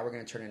thing? Well, now we're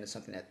going to turn it into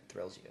something that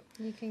thrills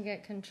you. You can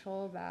get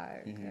control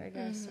back, I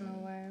guess, in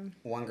a way.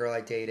 One girl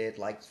I dated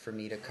liked for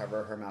me to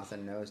cover her mouth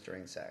and nose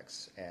during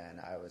sex, and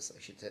I was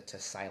like, to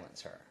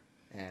silence her.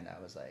 And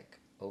I was like,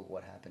 oh,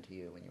 what happened to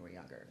you when you were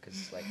younger?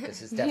 Because like,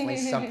 this is definitely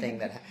something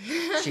that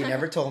she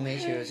never told me.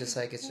 She was just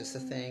like, it's just a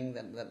thing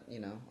that you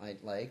know, I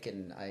like,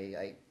 and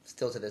I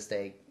still to this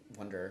day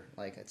wonder,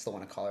 like, I still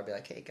want to call her and be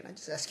like, hey, can I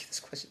just ask you this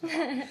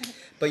question?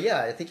 But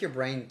yeah, I think your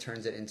brain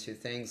turns it into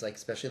things like,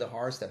 especially the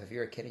horror stuff. If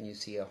you're a kid and you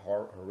see a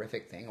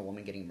horrific thing, a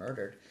woman getting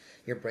murdered,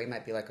 your brain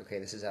might be like, okay,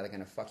 this is either going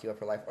to fuck you up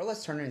for life, or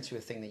let's turn it into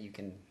a thing that you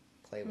can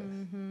play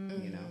with.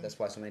 You know, that's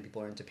why so many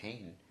people are into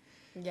pain.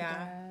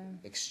 Yeah.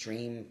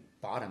 Extreme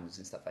bottoms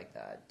and stuff like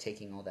that,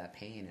 taking all that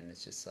pain, and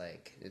it's just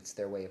like, it's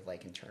their way of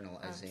like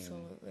internalizing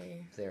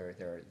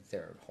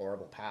their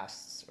horrible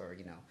pasts, or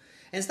you know,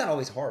 and it's not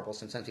always horrible.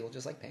 Sometimes people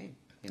just like pain,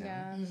 you know.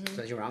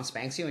 Sometimes your mom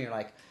spanks you and you're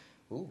like,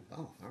 ooh,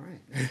 oh, all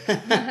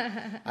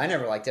right. I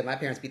never liked it. My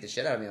parents beat the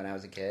shit out of me when I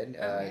was a kid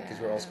because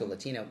we're old school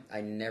Latino.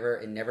 It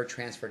never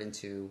transferred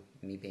into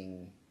me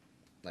being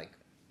like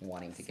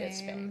wanting to get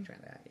spanked or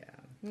that. Yeah.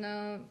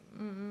 No.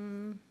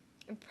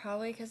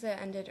 Probably because it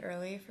ended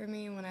early for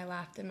me when I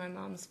laughed in my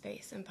mom's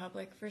face in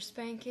public for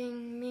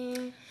spanking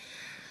me.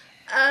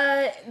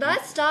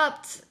 That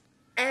stopped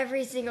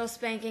every single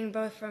spanking,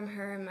 both from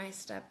her and my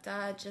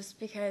stepdad, just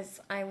because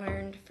I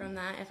learned from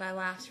that if I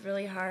laughed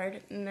really hard,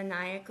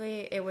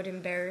 maniacally, it would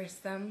embarrass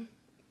them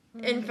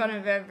in front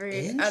of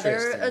every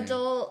other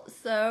adult.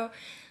 So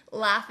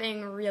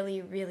laughing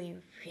really, really,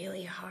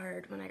 really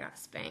hard when I got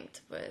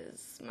spanked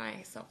was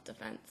my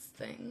self-defense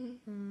thing.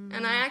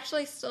 And I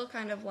actually still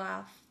kind of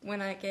laugh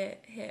when I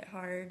get hit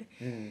hard.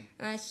 And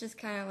that's just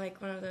kind of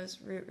like one of those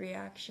root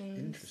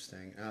reactions.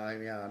 Interesting. Yeah,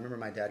 I remember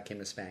my dad came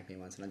to spank me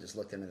once, and I just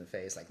looked him in the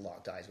face, like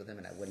locked eyes with him,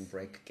 and I wouldn't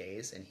break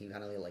gaze, and he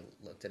kind of like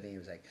looked at me and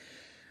was like,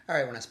 all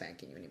right, we're not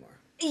spanking you anymore.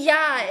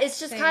 Yeah, it's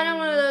just kind of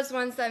one of those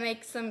ones that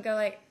makes them go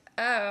like,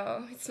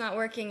 oh, it's not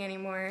working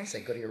anymore. It's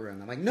like, go to your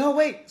room. I'm like, no,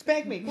 wait,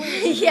 spank me.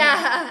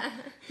 Yeah.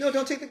 No,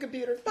 don't take the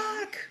computer.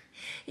 Fuck.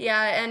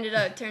 Yeah, it ended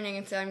up turning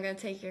into, I'm going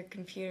to take your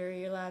computer,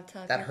 your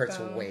laptop, that your hurts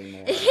phone. way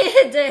more.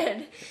 It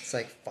did. It's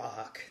like,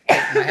 fuck. I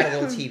had a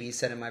little TV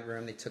set in my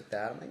room. They took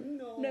that. I'm like,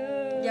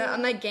 no. Yeah,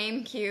 on my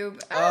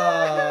GameCube.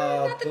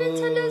 Oh, not the boo.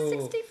 Nintendo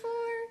 64.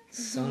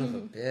 Son of a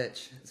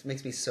bitch. This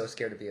makes me so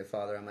scared to be a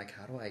father. I'm like,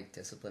 how do I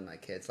discipline my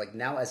kids? Like,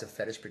 now as a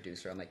fetish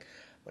producer, I'm like,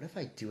 what if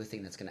I do a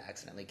thing that's going to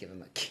accidentally give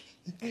him a kink?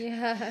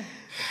 Yeah.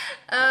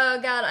 Oh,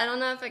 God, I don't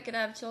know if I could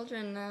have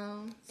children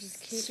now.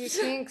 Just keep your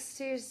kinks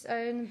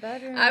in the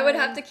bedroom. I would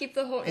have to keep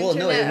the whole Well, internet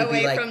no, it would away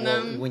be like, from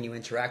them. when you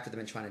interact with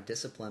them and trying to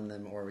discipline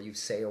them, or you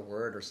say a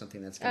word or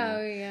something that's going to...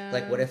 Oh, yeah.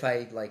 Like, what if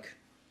I, like...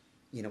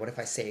 You know, what if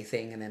I say a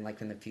thing and then,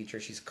 like, in the future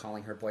she's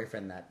calling her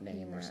boyfriend that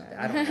name or something?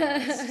 I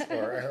don't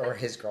know. or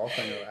his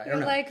girlfriend. Or, I don't You're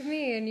know. like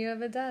me and you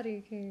have a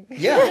daddy kink.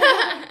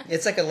 Yeah.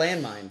 It's like a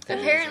landmine thing.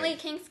 Apparently,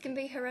 kinks can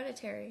be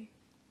hereditary.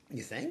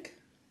 You think?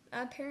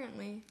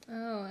 Apparently.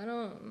 Oh, I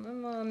don't... My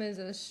mom is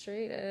a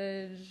straight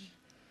edge.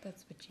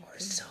 That's what you Or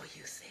think. so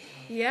you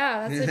think.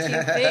 Yeah, that's what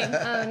you think.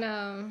 Oh,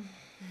 no.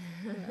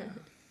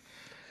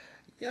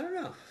 Yeah, I don't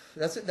know.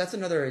 That's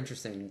another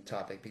interesting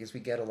topic because we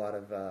get a lot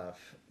of.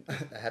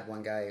 I had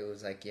one guy who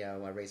was like, "Yeah,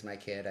 when I raised my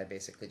kid, I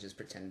basically just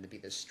pretended to be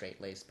this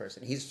straight-laced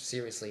person." He's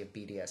seriously a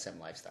BDSM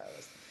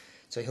lifestylist,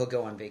 so he'll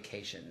go on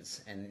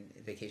vacations, and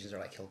vacations are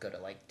like he'll go to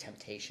like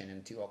Temptation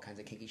and do all kinds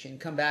of kinky shit,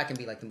 and come back and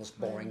be like the most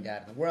boring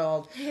dad in the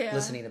world,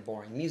 listening to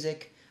boring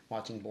music,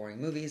 watching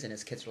boring movies, and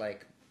his kids are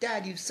like,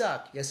 "Dad, you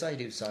suck." "Yes, I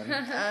do, son."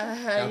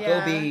 Now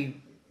go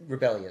be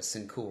rebellious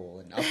and cool,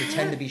 and I'll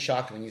pretend to be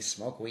shocked when you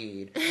smoke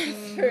weed.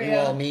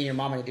 Meanwhile, me and your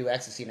mom are gonna do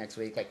ecstasy next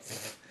week, like,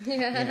 you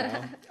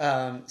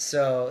know.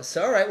 So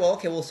all right, well,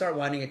 okay, we'll start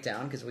winding it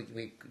down because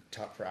we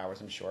talk for hours,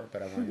 I'm sure,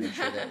 but I want to make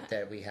sure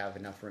that we have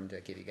enough room to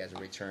give you guys a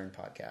return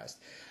podcast.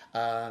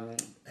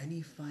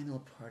 Any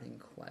final parting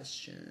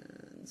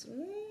questions?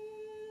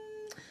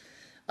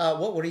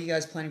 What are you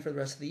guys planning for the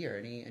rest of the year?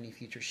 Any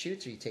future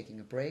shoots? Are you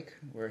taking a break?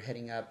 We're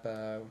heading up.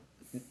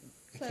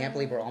 I can't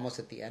believe we're almost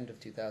at the end of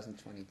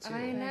 2022.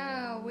 I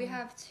know. We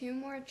have 2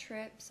 more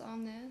trips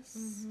on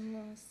this.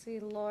 We'll see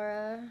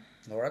Laura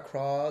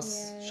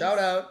Cross. Yes. Shout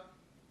out.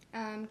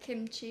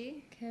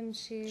 Kimchi.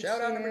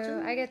 Shout out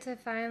number 2. I get to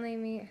finally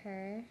meet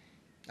her.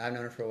 I've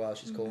known her for a while.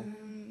 She's cool.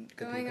 Good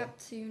Going people. up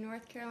to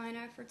North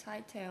Carolina for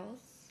Tide Tales.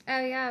 Oh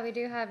yeah, we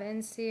do have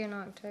NC in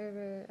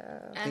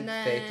October. And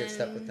then Faith did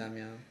stuff with them,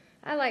 yeah.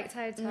 I like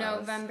Tide Tales.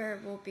 November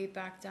we'll be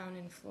back down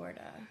in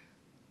Florida.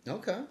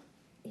 Okay.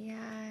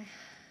 Yeah.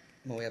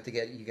 Well, we have to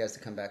get you guys to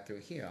come back through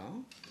here,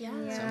 huh? Yeah.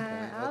 At some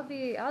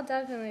point. I'll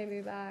definitely be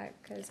back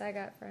because I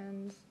got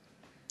friends.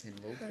 In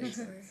For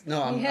sure.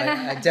 No,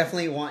 I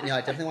definitely want.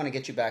 I definitely want to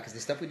get you back because the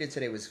stuff we did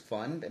today was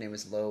fun and it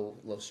was low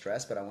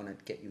stress. But I want to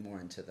get you more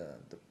into the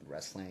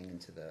wrestling,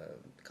 into the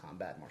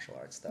combat martial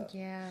arts stuff.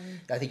 Yeah.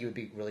 I think you would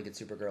be really good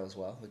Supergirl as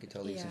well. We could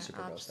totally do some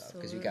Supergirl stuff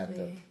because you got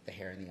the absolutely.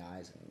 hair in the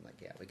eyes and like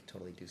we could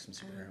totally do some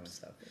superhero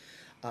stuff.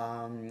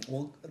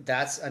 Well,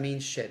 that's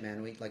shit,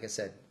 man. Like I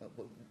said,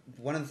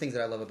 one of the things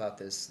that I love about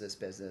this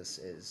business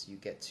is you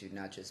get to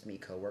not just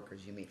meet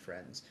coworkers, you meet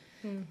friends,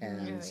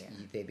 and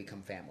they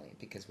become family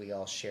because we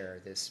all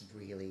share this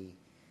really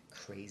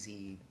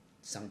crazy,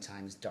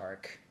 sometimes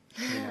dark,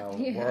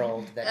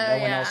 world that no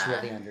one else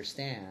really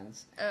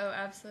understands. Oh,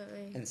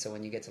 absolutely. And so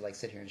when you get to like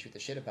sit here and shoot the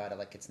shit about it,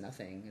 like it's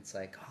nothing. It's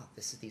like, oh,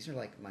 these are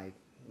like my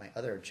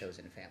other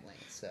chosen family.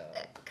 So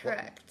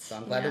correct. So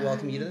I'm glad to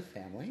welcome you to the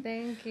family.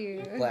 Thank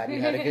you. Glad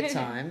you had a good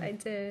time. I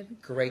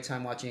did. Great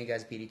time watching you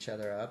guys beat each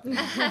other up. And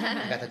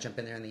I got to jump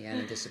in there in the end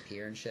and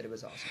disappear and shit. It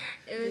was awesome.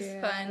 It was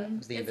fun. It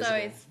was the It's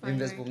always fun.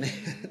 invisible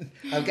man.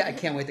 I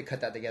can't wait to cut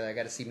that together. I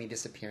got to see me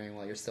disappearing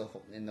while you're still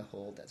in the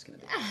hold. That's gonna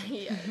be awesome.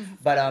 Yes.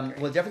 But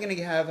we're definitely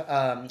gonna have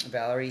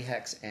Valerie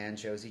Hex and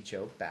Josie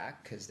Joe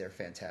back because they're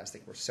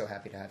fantastic. We're so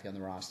happy to have you on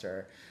the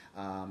roster.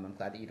 I'm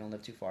glad that you don't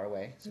live too far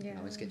away, so we can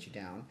always get you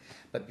down.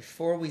 But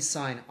before we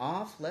sign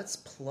off, let's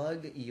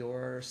plug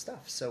your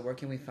stuff. So where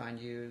can we find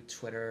you?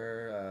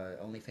 Twitter,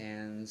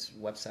 OnlyFans,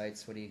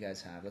 websites. What do you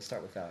guys have? Let's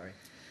start with Valerie.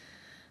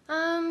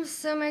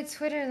 So my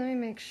Twitter, let me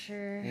make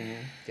sure.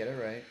 Get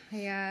it right.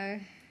 Yeah,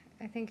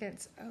 I think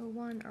it's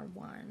 01 or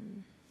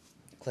 1.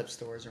 Clip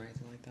stores or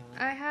anything like that?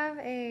 I have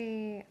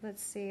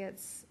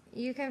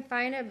you can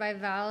find it by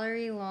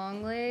Valerie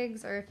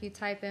Longlegs, or if you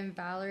type in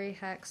Valerie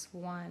Hex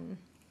 1.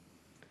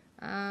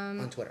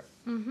 On Twitter.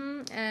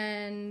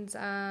 And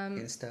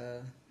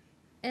Insta,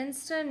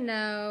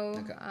 no.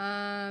 Okay.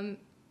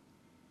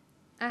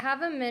 I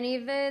have a mini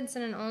vids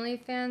and an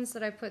OnlyFans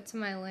that I put to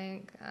my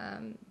link.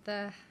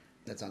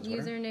 that's on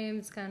Twitter.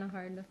 Username's kind of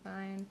hard to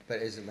find.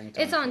 But is it linked?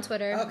 It's on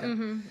Twitter.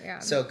 Okay. Yeah.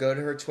 So go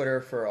to her Twitter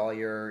for all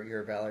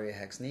your Valerie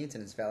Hex needs,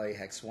 and it's Valerie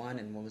Hex 1.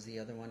 And what was the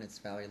other one? It's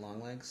Valerie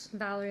Longlegs.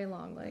 Valerie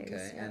Longlegs.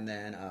 Okay. Yeah. And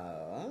then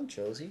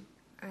Josie.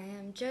 I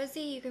am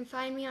Josie. You can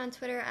find me on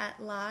Twitter at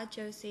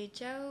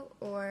 @LaJosieJo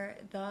or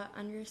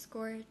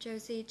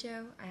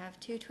 _JosieJo. I have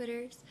 2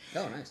 Twitters.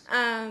 Oh, nice.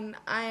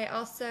 I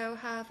also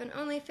have an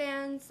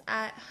OnlyFans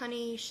at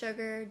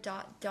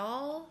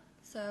honeysugar.doll.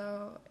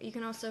 So you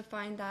can also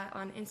find that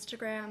on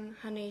Instagram,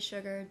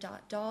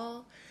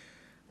 honeysugar.doll.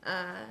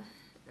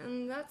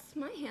 And that's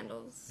my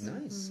handles.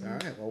 Nice. All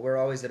right. Well, we're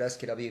always at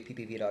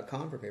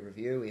SKWPPV.com for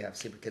pay-per-view. We have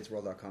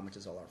SuperKidsWorld.com, which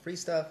is all our free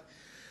stuff.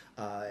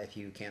 If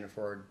you can't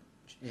afford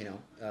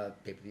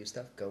pay-per-view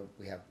stuff,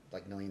 we have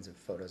like millions of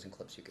photos and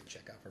clips you can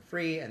check out for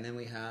free. And then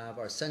we have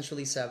our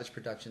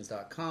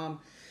sensuallysavageproductions.com.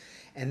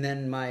 And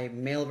then my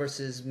male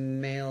versus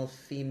male,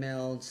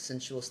 female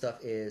sensual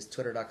stuff is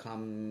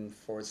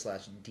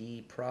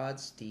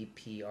twitter.com/dprods,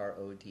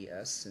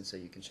 DPRODS. And so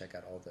you can check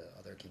out all the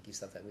other kinky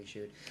stuff that we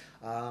shoot.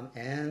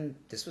 And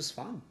this was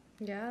fun.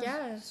 Yeah.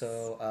 Yes.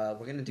 So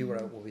we're going to do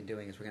what we're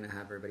doing is we're going to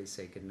have everybody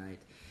say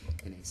goodnight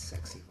in a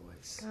sexy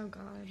voice. Oh,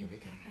 God. Here we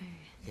go.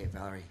 Okay,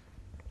 Valerie.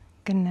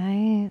 Good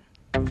night.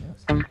 Good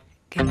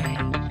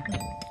night.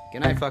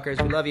 Good night,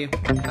 fuckers. We love you.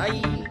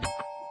 Bye.